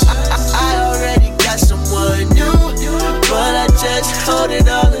 Cause I already got someone new. But I just hold it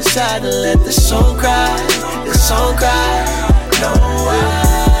all inside and let the song cry. The song cry. No,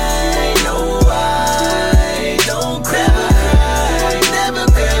 I don't cry. Never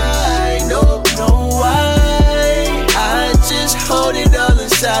cry. No, I just hold it all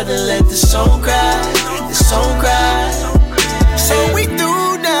inside and let the song cry. The song cry. So we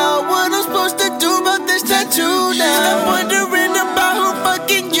through now. What I'm supposed to do about this tattoo now? I'm wondering about who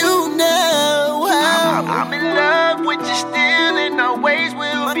fucking you now.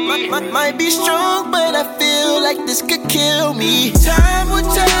 Might be strong, but I feel like this could kill me. Time will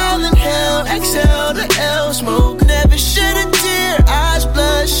tell, inhale, exhale, the L smoke. Never shed a tear, eyes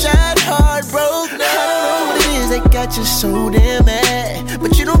bloodshot, heart broke. Now I don't know what it is that got you so damn mad,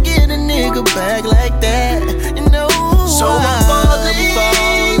 but you don't get a nigga back like that, you know. So I'm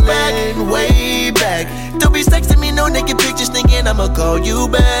falling back, way back. Don't be texting me no naked pictures thinking I'ma call you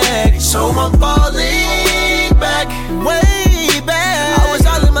back. So I'm falling back, way back. I was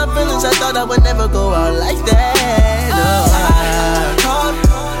all in my feelings, I thought I would never go out like that. No, I caught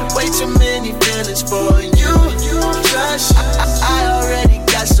way too many feelings for you. Trust, I already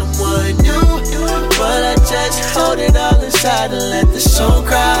got someone new, but I just hold it all inside and let the song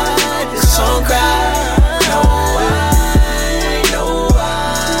cry, the song cry. No,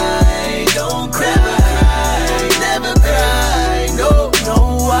 I don't cry, never cry, no,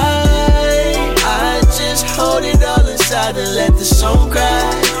 I just hold it all inside and let the song cry,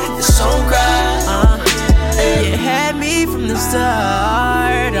 the song cry. You had me from the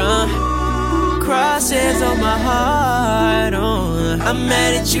start, crosshairs on my heart, I'm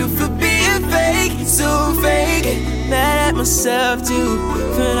mad at you for being fake, so fake. Mad at myself too,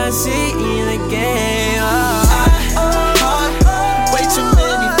 when I see you again. Way too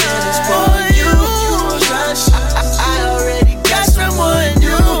many feelings for you. Trust, I already got someone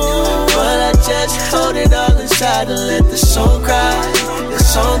new, but I just hold it all inside and let the song cry, the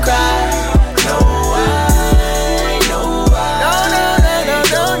song cry. No,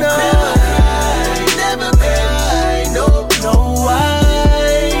 never cry, no, I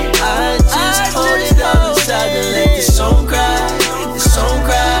just hold it all inside and let the song cry, the song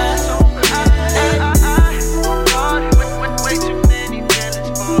cry. Way too many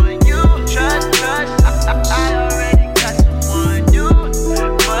feelings for you. Trust, I already got someone new,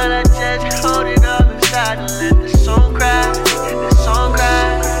 but I just hold it all inside and let the song cry, the song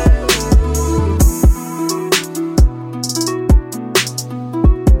cry.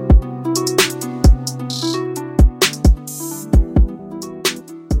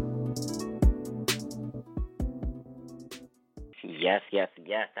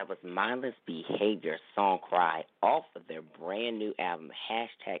 Yes, that was Mindless Behavior Song Cry off of their brand new album,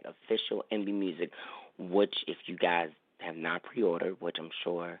 #official MB Music, which if you guys have not pre-ordered, which I'm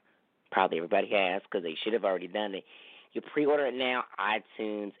sure probably everybody has because they should have already done it, you pre-order it now,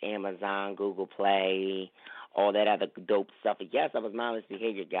 iTunes, Amazon, Google Play, all that other dope stuff. But yes, that was Mindless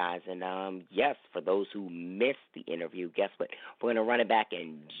Behavior, guys. And yes, for those who missed the interview, guess what? We're going to run it back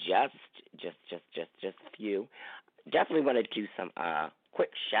in just a few. Definitely want to do some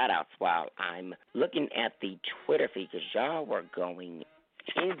quick shout-outs while I'm looking at the Twitter feed because y'all were going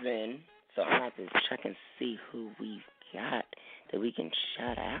in. So I have to check and see who we've got that we can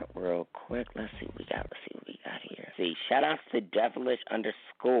shout out real quick. Let's see what we got here. See, shout-outs to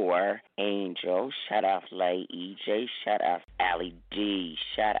Devilish_Angel. Shout-out Lay EJ. Shout-out Allie D.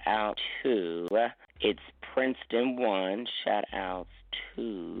 Shout-out to It's Princeton1. Shout-outs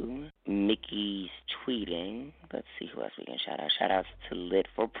to Mickey's Tweeting. Let's see who else we can shout out. Shout-outs to Lit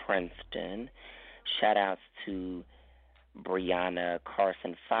for Princeton. Shout-outs to Brianna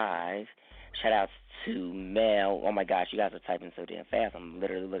Carson 5. Shout-outs to Mel. Oh, my gosh, you guys are typing so damn fast. I'm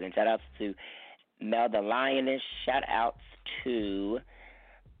literally looking. Shout-outs to Mel the Lioness. Shout-outs to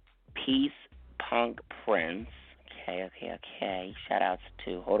Peace Punk Prince. Okay. Shout-outs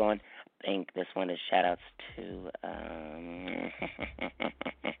to, hold on. I think this one is shout-outs to, oh,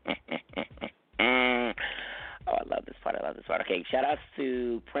 I love this part. Okay, shout-outs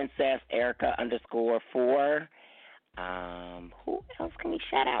to Princess Erica _4. Who else can we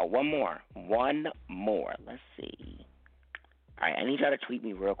shout out? One more. Let's see. All right, I need y'all to tweet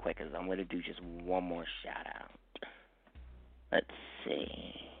me real quick because I'm going to do just one more shout-out. Let's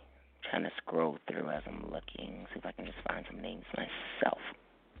see. I'm trying to scroll through as I'm looking, see if I can just find some names myself.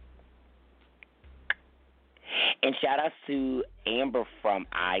 And shout-outs to Amber from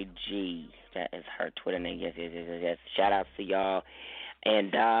IG. That is her Twitter name. Yes. Shout-outs to y'all.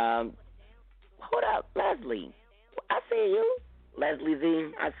 And, hold up, Leslie. I see you. Leslie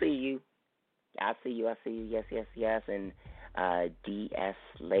Z, I see you. Yes. And D.S.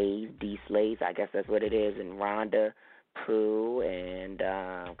 Slaves, I guess that's what it is. And Rhonda, Pooh, and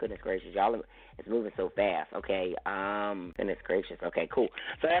goodness gracious, y'all, it's moving so fast. Okay, goodness gracious. Okay, cool.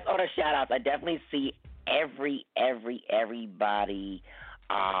 So that's all the shout-outs. I definitely see everybody.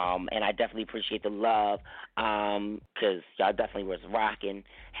 And I definitely appreciate the love, because y'all definitely was rocking,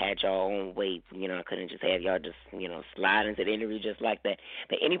 had y'all own weight. I couldn't just have y'all just, slide into the interview just like that.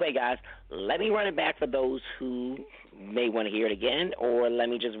 But anyway, guys, let me run it back for those who may want to hear it again, or let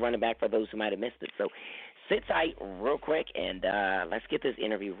me just run it back for those who might have missed it. So sit tight real quick, and let's get this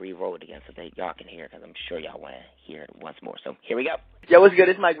interview re-rolled again so that y'all can hear it, because I'm sure y'all want to hear it once more. So here we go. Yo, what's good?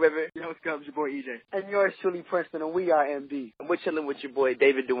 It's Mike River. Yo, what's good? It's your boy EJ. And yours truly, Princeton, and we are MB. And we're chilling with your boy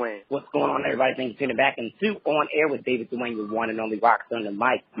David Duane. What's going on, everybody? Thanks for tuning back into On Air with David Duane, your one and only rock star, and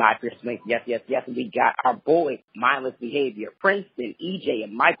Mike. My fierce link. Yes. And we got our boy, Mindless Behavior, Princeton, EJ,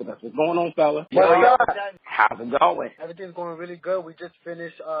 and Mike with us. What's going on, fella? How's it going? Everything's going really good. We just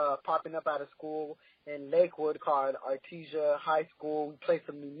finished popping up out of school in Lakewood called Artesia High School. We played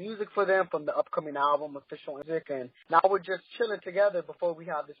some new music for them from the upcoming album, Official Music, and now we're just chilling together before we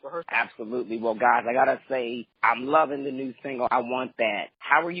have this rehearsal. Absolutely. Well, guys, I gotta say, I'm loving the new single, I Want That.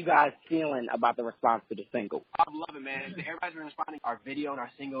 How are you guys feeling about the response to the single? I'm loving, man. Everybody's been responding. Our video and our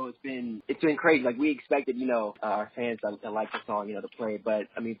single, it's been crazy. Like, we expected, our fans that like the song, to play it. But,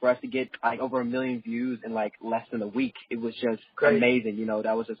 I mean, for us to get, like, over 1 million views in, like, less than a week, it was just amazing.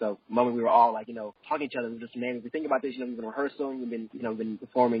 That was just a moment we were all, like, talking to each other. It was just, man, we think about this, we've been rehearsing, we've been, been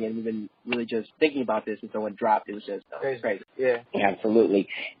performing, and we've been really just thinking about this. And so when it dropped, it was just crazy. Yeah. Absolutely.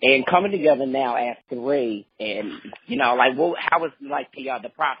 And coming together now as three, and, how was, the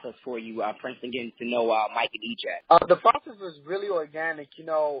process for you, Princeton, getting to know Mike and EJ? The process was really organic.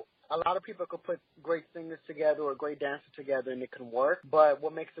 A lot of people could put great singers together or great dancers together and it can work, but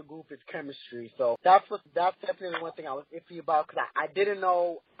what makes a group is chemistry. So that's definitely one thing I was iffy about, because I didn't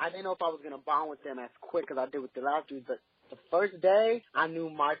know if I was going to bond with them as quick as I did with the last dudes, but the first day, I knew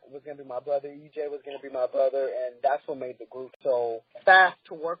Mike was going to be my brother, EJ was going to be my brother, and that's what made the group so fast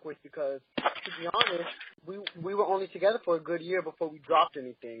to work with, because, to be honest, we were only together for a good year before we dropped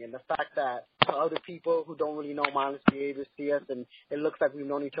anything, and the fact that other people who don't really know Mindless Behavior see us, and it looks like we've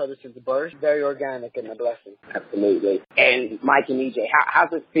known each other since birth, very organic and a blessing. Absolutely. And Mike and EJ,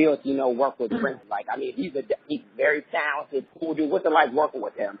 how's it feel to, work with Prince? He's very talented, cool dude. What's it like working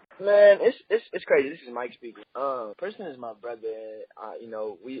with him? Man, it's crazy. This is Mike speaking. Princeton is my brother.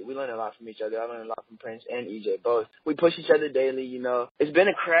 We learn a lot from each other. I learn a lot from Prince and EJ both. We push each other daily. It's been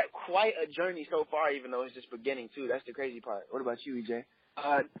quite a journey so far, even though it's just beginning too. That's the crazy part. What about you, EJ?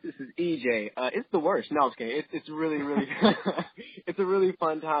 This is EJ. It's the worst. No, I'm just kidding. It's really, it's a really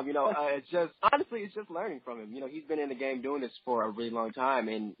fun time. It's just learning from him. He's been in the game doing this for a really long time,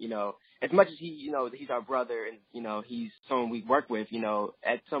 and as much as he's our brother and he's someone we work with,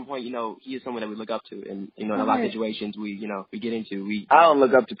 at some point, he is someone that we look up to, and in a lot of situations we get into. I don't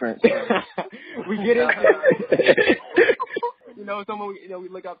look up to Prince. We get into. Someone we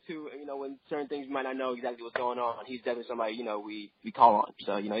look up to, when certain things we might not know exactly what's going on. He's definitely somebody, we call on.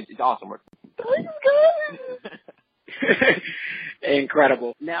 So, it's awesome work.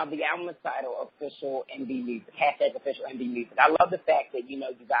 Incredible. Now, the album is titled Official MB Music, # Official MB Music. I love the fact that, you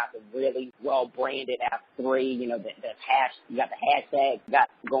guys are really well branded as three, you got the hashtag you got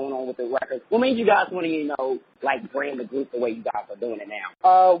going on with the records. What made you guys want to, brand the group the way you guys are doing it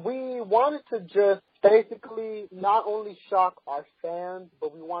now? We wanted to just basically not only shock our fans,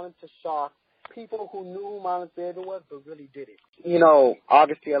 but we wanted to shock people who knew who Mindless Behavior was, but really didn't.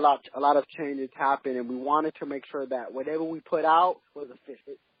 Obviously a lot of changes happened, and we wanted to make sure that whatever we put out was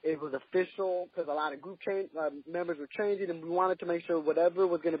official. It was official, because a lot of group members were changing, and we wanted to make sure whatever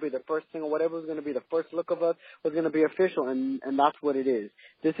was going to be the first single, whatever was going to be the first look of us, was going to be official, and that's what it is.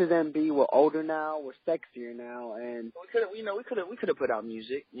 This is MB. We're older now. We're sexier now, and we could have put out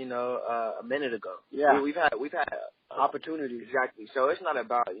music, a minute ago. Yeah, we've had opportunities. Exactly. So it's not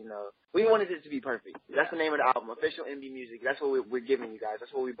about we wanted it to be perfect. That's the name of the album, Official MB Music. That's what we're giving you guys.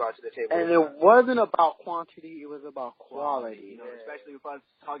 That's what we brought to the table. And it wasn't about quantity. It was about quality. Especially with us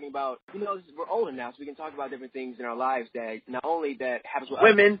talking about, we're older now, so we can talk about different things in our lives that not only that happens with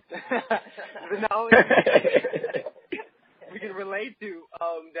women, but not only we can relate to,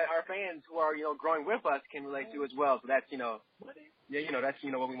 that our fans who are, growing with us can relate to as well. So that's, that's,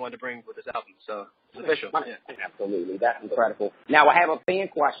 what we wanted to bring with this album. So it's official. Yeah. Absolutely. That's incredible. Now, I have a fan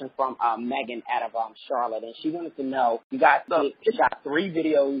question from Megan out of Charlotte, and she wanted to know, you got 3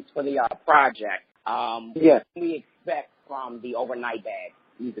 videos for the project. What can we expect from the Overnight Bag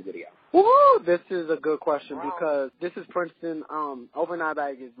music video? Woo! This is a good question, because this is Princeton. Overnight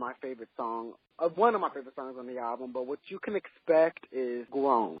Bag is my favorite song. One of my favorite songs on the album, but what you can expect is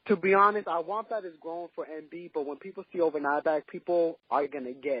grown. To be honest, I want that is grown for MB, but when people see Overnight Bag, people are going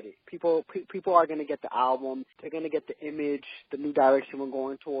to get it. People are going to get the album. They're going to get the image, the new direction we're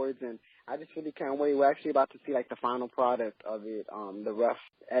going towards, and I just really can't wait. We're actually about to see the final product of it, the rough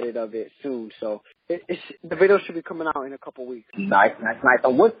edit of it soon. So the video should be coming out in a couple weeks. Nice. So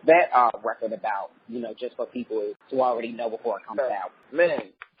what's that record about? Just for people to already know before it comes out. Man,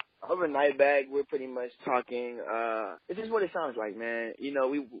 Overnight bag, we're pretty much talking. It's just what it sounds like, man. You know,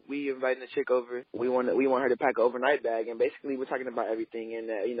 we inviting a chick over. We want her to pack an overnight bag, and basically we're talking about everything.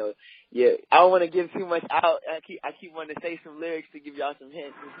 And you know, yeah, I don't want to give too much out. I keep wanting to say some lyrics to give y'all some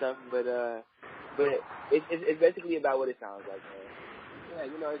hints and stuff, but it's basically about what it sounds like, man. Yeah,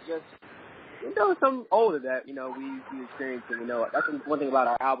 you know, it's just, you know, some older that, you know, we experienced, and, you know, that's one thing about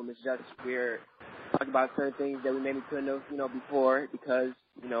our album is just we're talking about certain things that we maybe couldn't have, you know, before because,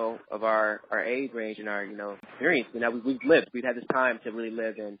 you know, of our age range and our, you know, experience. You know, we've had this time to really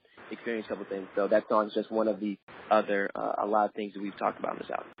live and experience a couple things. So that song is just one of the other, a lot of things that we've talked about in this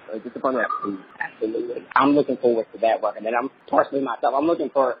album. So it's just a fun record. Absolutely. I'm looking forward to that record. And I'm personally myself, I'm looking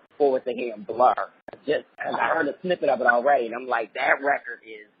forward to hearing Blur. Just, I heard a snippet of it already, and I'm like, that record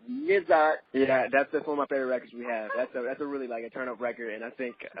is Mizart. Yeah, that's one of my favorite records we have. That's a really like a turn up record, and I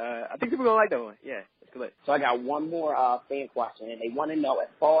think people gonna like that one. Yeah, it's good. So I got one more fan question, and they want to know, as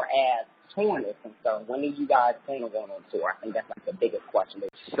far as touring is concerned, when did you guys plan on going on tour? I think that's like the biggest question.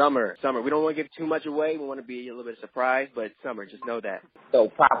 Summer. We don't want to give too much away. We want to be a little bit surprised, but summer, just know that. So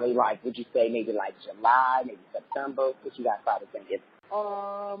probably like, would you say maybe like July, maybe September? What you guys probably think is?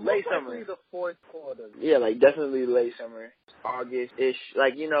 Late summer. The fourth quarter. Yeah, like definitely late summer, August-ish.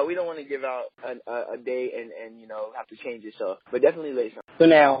 Like, you know, we don't want to give out a date and you know, have to change it. So, but definitely late summer. So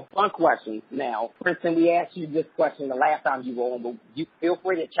now, fun question. Now, Princeton, we asked you this question the last time you were on, but you feel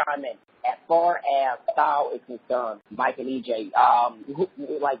free to chime in. As far as style is concerned, Mike and EJ,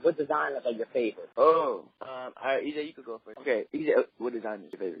 what designers are your favorites? EJ, you could go first. Okay, EJ, what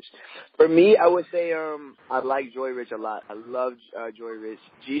designers are your favorites? For me, I would say I like Joy Rich a lot. I love Joy Rich.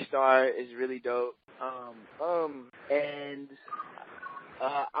 G-Star is really dope. And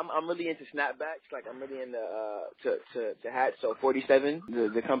I'm really into snapbacks. Like, I'm really into to hats. So 47,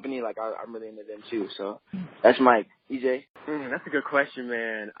 the company, like I'm really into them too. So that's Mike. EJ. That's a good question,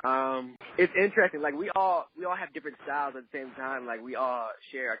 man. It's interesting. Like we all have different styles at the same time. Like we all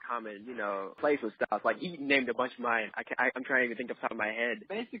share a common, you know, place with styles. Like you named a bunch of mine. I'm trying to even think off the top of my head.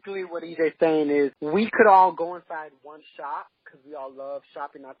 Basically, what EJ's saying is we could all go inside one shop because we all love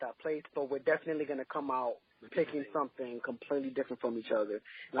shopping at that place, but we're definitely gonna come out picking something completely different from each other.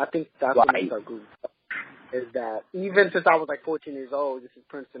 And I think that's what makes our group. Is that even since I was like 14 years old, this is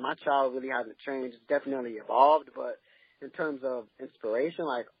Princeton, my child really hasn't changed. It's definitely evolved, but in terms of inspiration,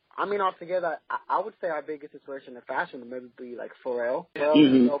 like, I mean, altogether, I would say our biggest inspiration in fashion would maybe be like Pharrell.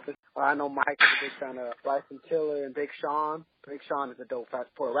 I know Mike is a big fan of Bryson Tiller and Big Sean. Big Sean is a dope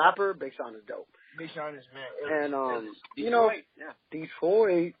for a rapper. Big Sean is dope. Big Sean is man. And you know,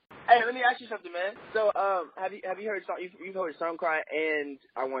 Detroit. Hey, let me ask you something, man. So, have you heard you've heard Song Cry and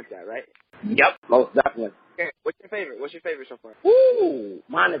I Want That, right? Yep, most definitely. Okay, what's your favorite? What's your favorite so far? Woo!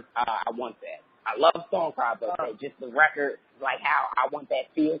 Mine is I Want That. I love Song Cry, but just the record, like how I Want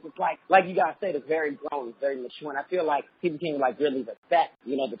That feels. It's like you guys said, it's very grown, it's very mature, and I feel like people can like really respect,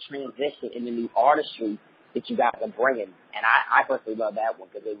 you know, the transition in the new artistry that you guys are bringing. And I personally love that one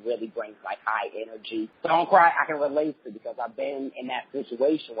because it really brings like high energy. Song Cry I can relate to because I've been in that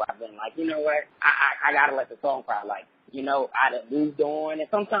situation where I've been like, you know what, I gotta let the song cry, like, you know, I done moved on. And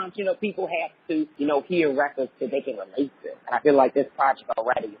sometimes, you know, people have to, you know, hear records that they can relate to. And I feel like this project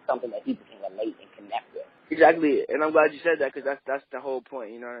already is something that people can relate and connect with. Exactly, and I'm glad you said that because that's the whole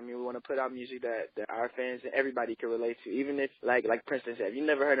point. You know what I mean? We want to put out music that our fans and everybody can relate to, even if like Princeton said, if you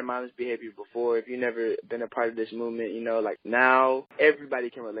never heard of Mindless Behavior before, if you never been a part of this movement, you know, like now everybody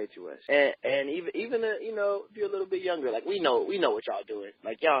can relate to us, and even you know, if you're a little bit younger, like we know what y'all doing,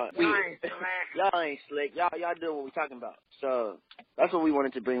 like y'all ain't slick, y'all doing what we talking about. So that's what we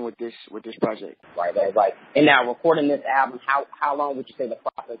wanted to bring with this project. Right. And now recording this album, how long would you say the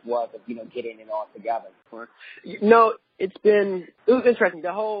process was of, you know, getting it all together? You know, it was interesting.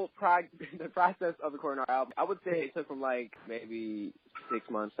 The whole the process of recording our album, I would say it took from like maybe 6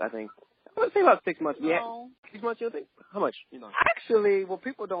 months, I think. I would say about 6 months. No. Yeah. 6 months, you think? How much? You know. Actually, well,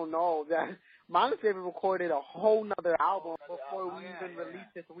 people don't know that Mindless Behavior recorded a whole nother album before we even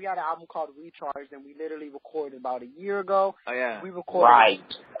released it. So we had an album called Recharged, and we literally recorded about a year ago. Oh, yeah. We recorded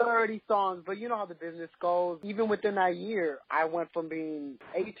 30 songs, but you know how the business goes. Even within that year, I went from being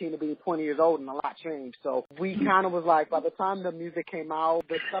 18 to being 20 years old, and a lot changed. So we kind of was like, by the time the music came out,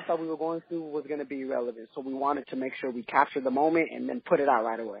 the stuff that we were going through was going to be irrelevant. So we wanted to make sure we captured the moment and then put it out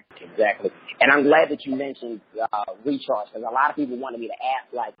right away. Exactly. And I'm glad that you mentioned Recharge, because a lot of people wanted me to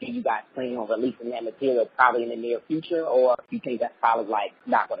ask, like, do you guys plan on releasing that material probably in the near future, or you think that's probably like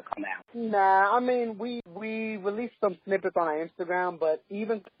not going to come out? Nah, I mean, we released some snippets on our Instagram, but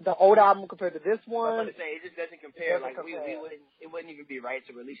even the old album compared to this one, I was going to say, it just doesn't compare. It wouldn't even be right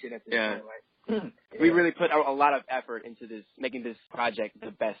to release it at this point. Like, we really put a lot of effort into this, making this project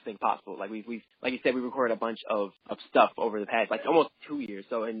the best thing possible. Like we like you said, we recorded a bunch of stuff over the past like almost 2 years.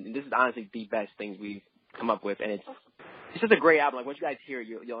 So, and this is honestly the best things we've come up with, and it's just a great album. Like once you guys hear it,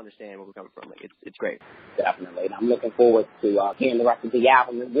 you'll understand where we're coming from. Like it's great. Definitely, and I'm looking forward to hearing the rest of the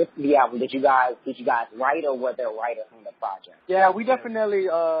album. With the album, did you guys write, or were there writers on the project? Yeah, we definitely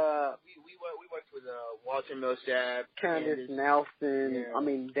we worked with Walter Millsap, Candace Nelson. Yeah. I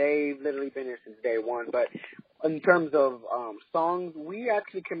mean, they've literally been here since day one. But in terms of songs, we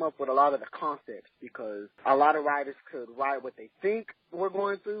actually came up with a lot of the concepts, because a lot of writers could write what they think we're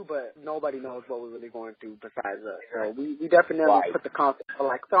going through, but nobody knows what we're really going through besides us. So we definitely put the concept for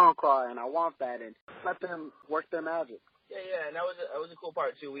like Song Cry and I Want That, and let them work their magic. Yeah, and that was a cool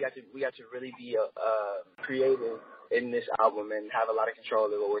part too. We got to really be creative in this album and have a lot of control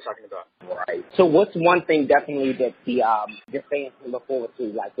of what we're talking about. Right. So what's one thing definitely that your fans can look forward to,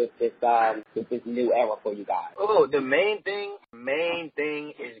 like with this new era for you guys? Oh, the main thing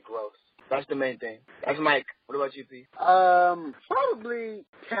is growth. That's the main thing. That's Mike. What about you, P? Probably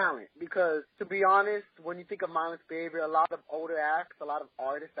talent, because to be honest, when you think of mindless behavior, a lot of older acts, a lot of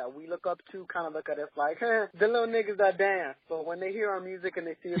artists that we look up to kind of look at us like, the little niggas that dance. But when they hear our music and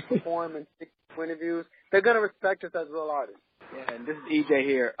they see us perform and see interviews, they're going to respect us as real artists. Yeah, and this is EJ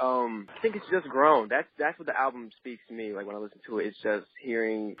here. I think it's just grown. That's what the album speaks to me. Like when I listen to it, it's just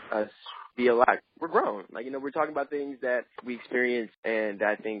hearing us feel like we're grown. Like, you know, we're talking about things that we experience and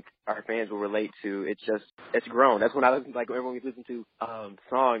I think our fans will relate to. It's grown. That's when I listen, like everyone we listen to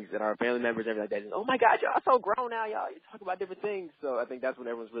songs and our family members and everything like that. Oh my God, y'all so grown now, y'all. You talk about different things. So I think that's what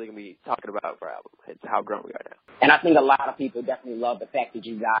everyone's really gonna be talking about for our album. It's how grown we are now. And I think a lot of people definitely love the fact that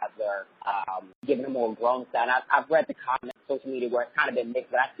you guys are giving a more grown style. I've read the comments on social media where it's kind of been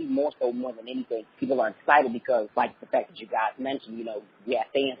mixed, but I see more than anything, people are excited because, like the fact that you guys mentioned, you know, we have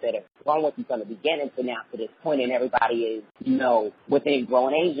fans that have grown with you from the beginning to now to this point, and everybody is, you know, within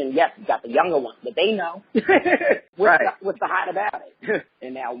growing age. And yes, you got the younger ones, but they know what's the hot about it.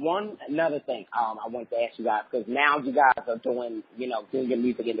 And now another thing I wanted to ask you guys, because now you guys are doing your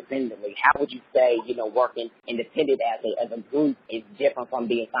music independently. How would you say, you know, working independent as a group is different from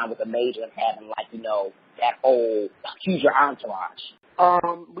being signed with a major and having, like, you know, that whole huge entourage?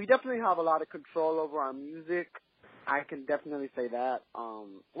 We definitely have a lot of control over our music. I can definitely say that.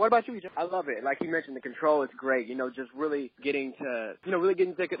 What about you, EJ? I love it. Like you mentioned, the control is great. You know, just really getting to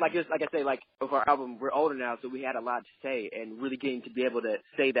like I say, like with our album, we're older now, so we had a lot to say, and really getting to be able to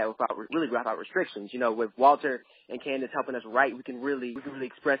say that without restrictions. You know, with Walter and Candace helping us write, we can really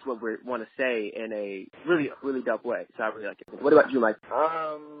express what we want to say in a really, really dope way. So I really like it. What about you, Mike?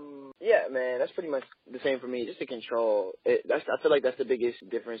 Yeah, man, that's pretty much the same for me. Just the control. I feel like that's the biggest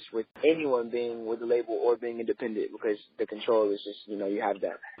difference with anyone being with the label or being independent, because the control is just, you know, you have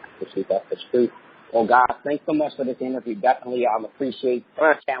that. That's the truth. Well, guys, thanks so much for this interview. Definitely appreciate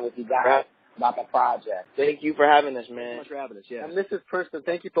chatting with you guys about the project. Thank you for having us, man. Thanks for having us, yeah. And this is Princeton.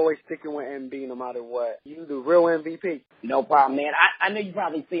 Thank you for always sticking with MB no matter what. You the real MVP. No problem, man. I know you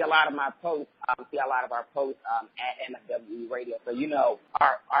probably see a lot of my posts, our posts at MFW Radio. So, you know,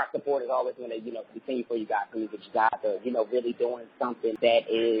 our support is always going to, you know, continue for you guys. So you guys are, you know, really doing something that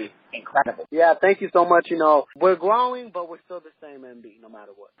is incredible. Yeah, thank you so much. You know, we're growing, but we're still the same MB no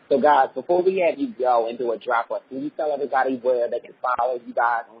matter what. So, guys, before we have you go and do a drop-off, can you tell everybody where they can follow you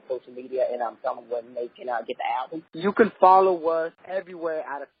guys on social media and tell them when they can get the album? You can follow us everywhere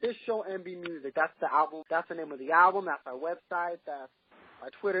at Official MB Music. That's the album. That's the name of the album. That's our website. That's our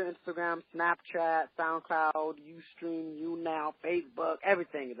Twitter, Instagram, Snapchat, SoundCloud, Ustream, YouNow, Facebook,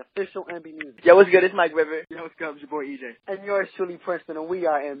 everything is Official MB Music. Yo, what's good? It's Mike River. Yo, what's good? It's your boy EJ. And yours truly, Princeton, and we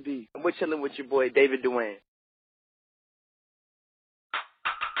are MB. And we're chilling with your boy David Duane.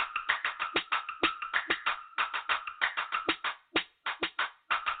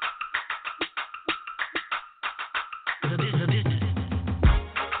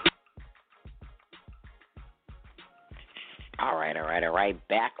 All right.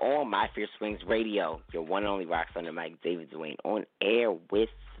 Back on My Fierce Swings Radio, your one and only rock star, Mike David Duane, on air with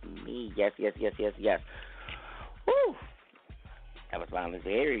me. Yes. Woo! That was Mindless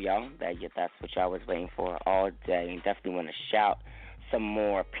Behavior, y'all. That's what y'all was waiting for all day. And definitely want to shout some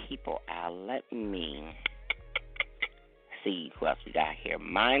more people out. Let me see who else we got here.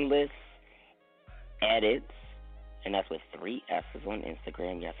 Mindless Edits, and that's with 3 S's on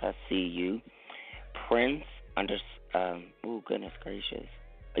Instagram. Yes, I see you. Prince oh, goodness gracious.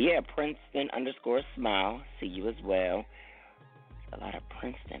 Yeah, Princeton _smile. See you as well. A lot of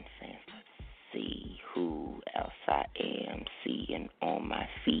Princeton fans. Let's see who else I am seeing on my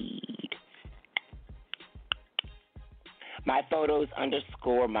feed. My photos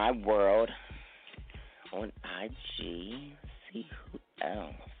 _my world on IG. Let's see who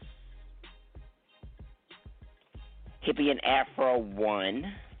else. Hippie and Afro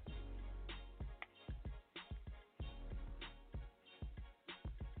 1.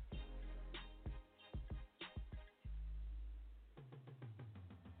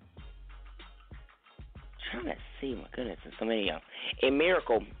 Trying to see, my goodness, there's so many of them. A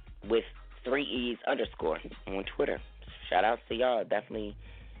Miracle with 3 E's _ on Twitter. Shout out to y'all. Definitely,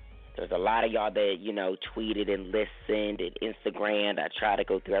 there's a lot of y'all that, tweeted and listened and Instagrammed. I try to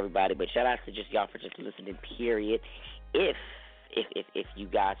go through everybody, but shout out to just y'all for just listening, period. If you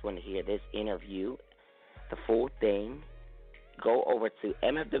guys want to hear this interview, the full thing, go over to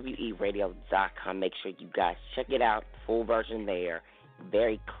mfweradio.com. Make sure you guys check it out. Full version there.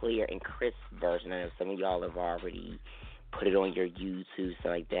 Very clear and crisp version. I know some of y'all have already put it on your YouTube,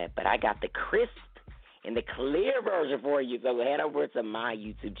 stuff like that. But I got the crisp and the clear version for you. So head over to my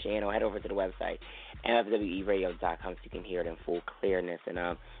YouTube channel. Head over to the website, mfweradio.com, so you can hear it in full clearness. And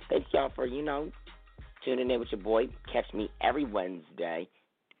thank y'all for, tuning in with your boy. Catch me every Wednesday,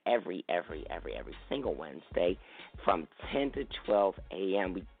 every single Wednesday from 10 to 12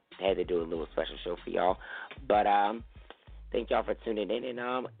 a.m. We had to do a little special show for y'all. But thank y'all for tuning in,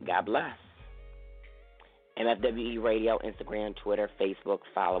 and God bless. MFWE Radio, Instagram, Twitter, Facebook.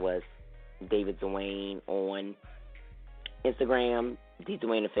 Follow us. David Duane on Instagram, D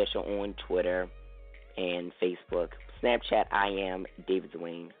Duane Official on Twitter and Facebook. Snapchat, I am David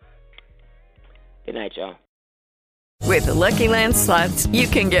Duane. Good night, y'all. With the Lucky Land Slots, you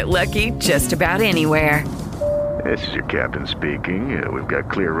can get lucky just about anywhere. This is your captain speaking. We've got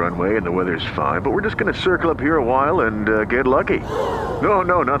clear runway and the weather's fine, but we're just going to circle up here a while and get lucky.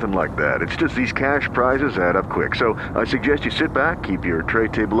 No, nothing like that. It's just these cash prizes add up quick. So I suggest you sit back, keep your tray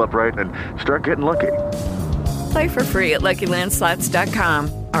table upright, and start getting lucky. Play for free at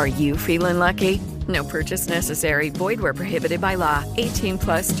LuckyLandSlots.com. Are you feeling lucky? No purchase necessary. Void where prohibited by law.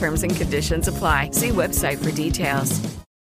 18+ terms and conditions apply. See website for details.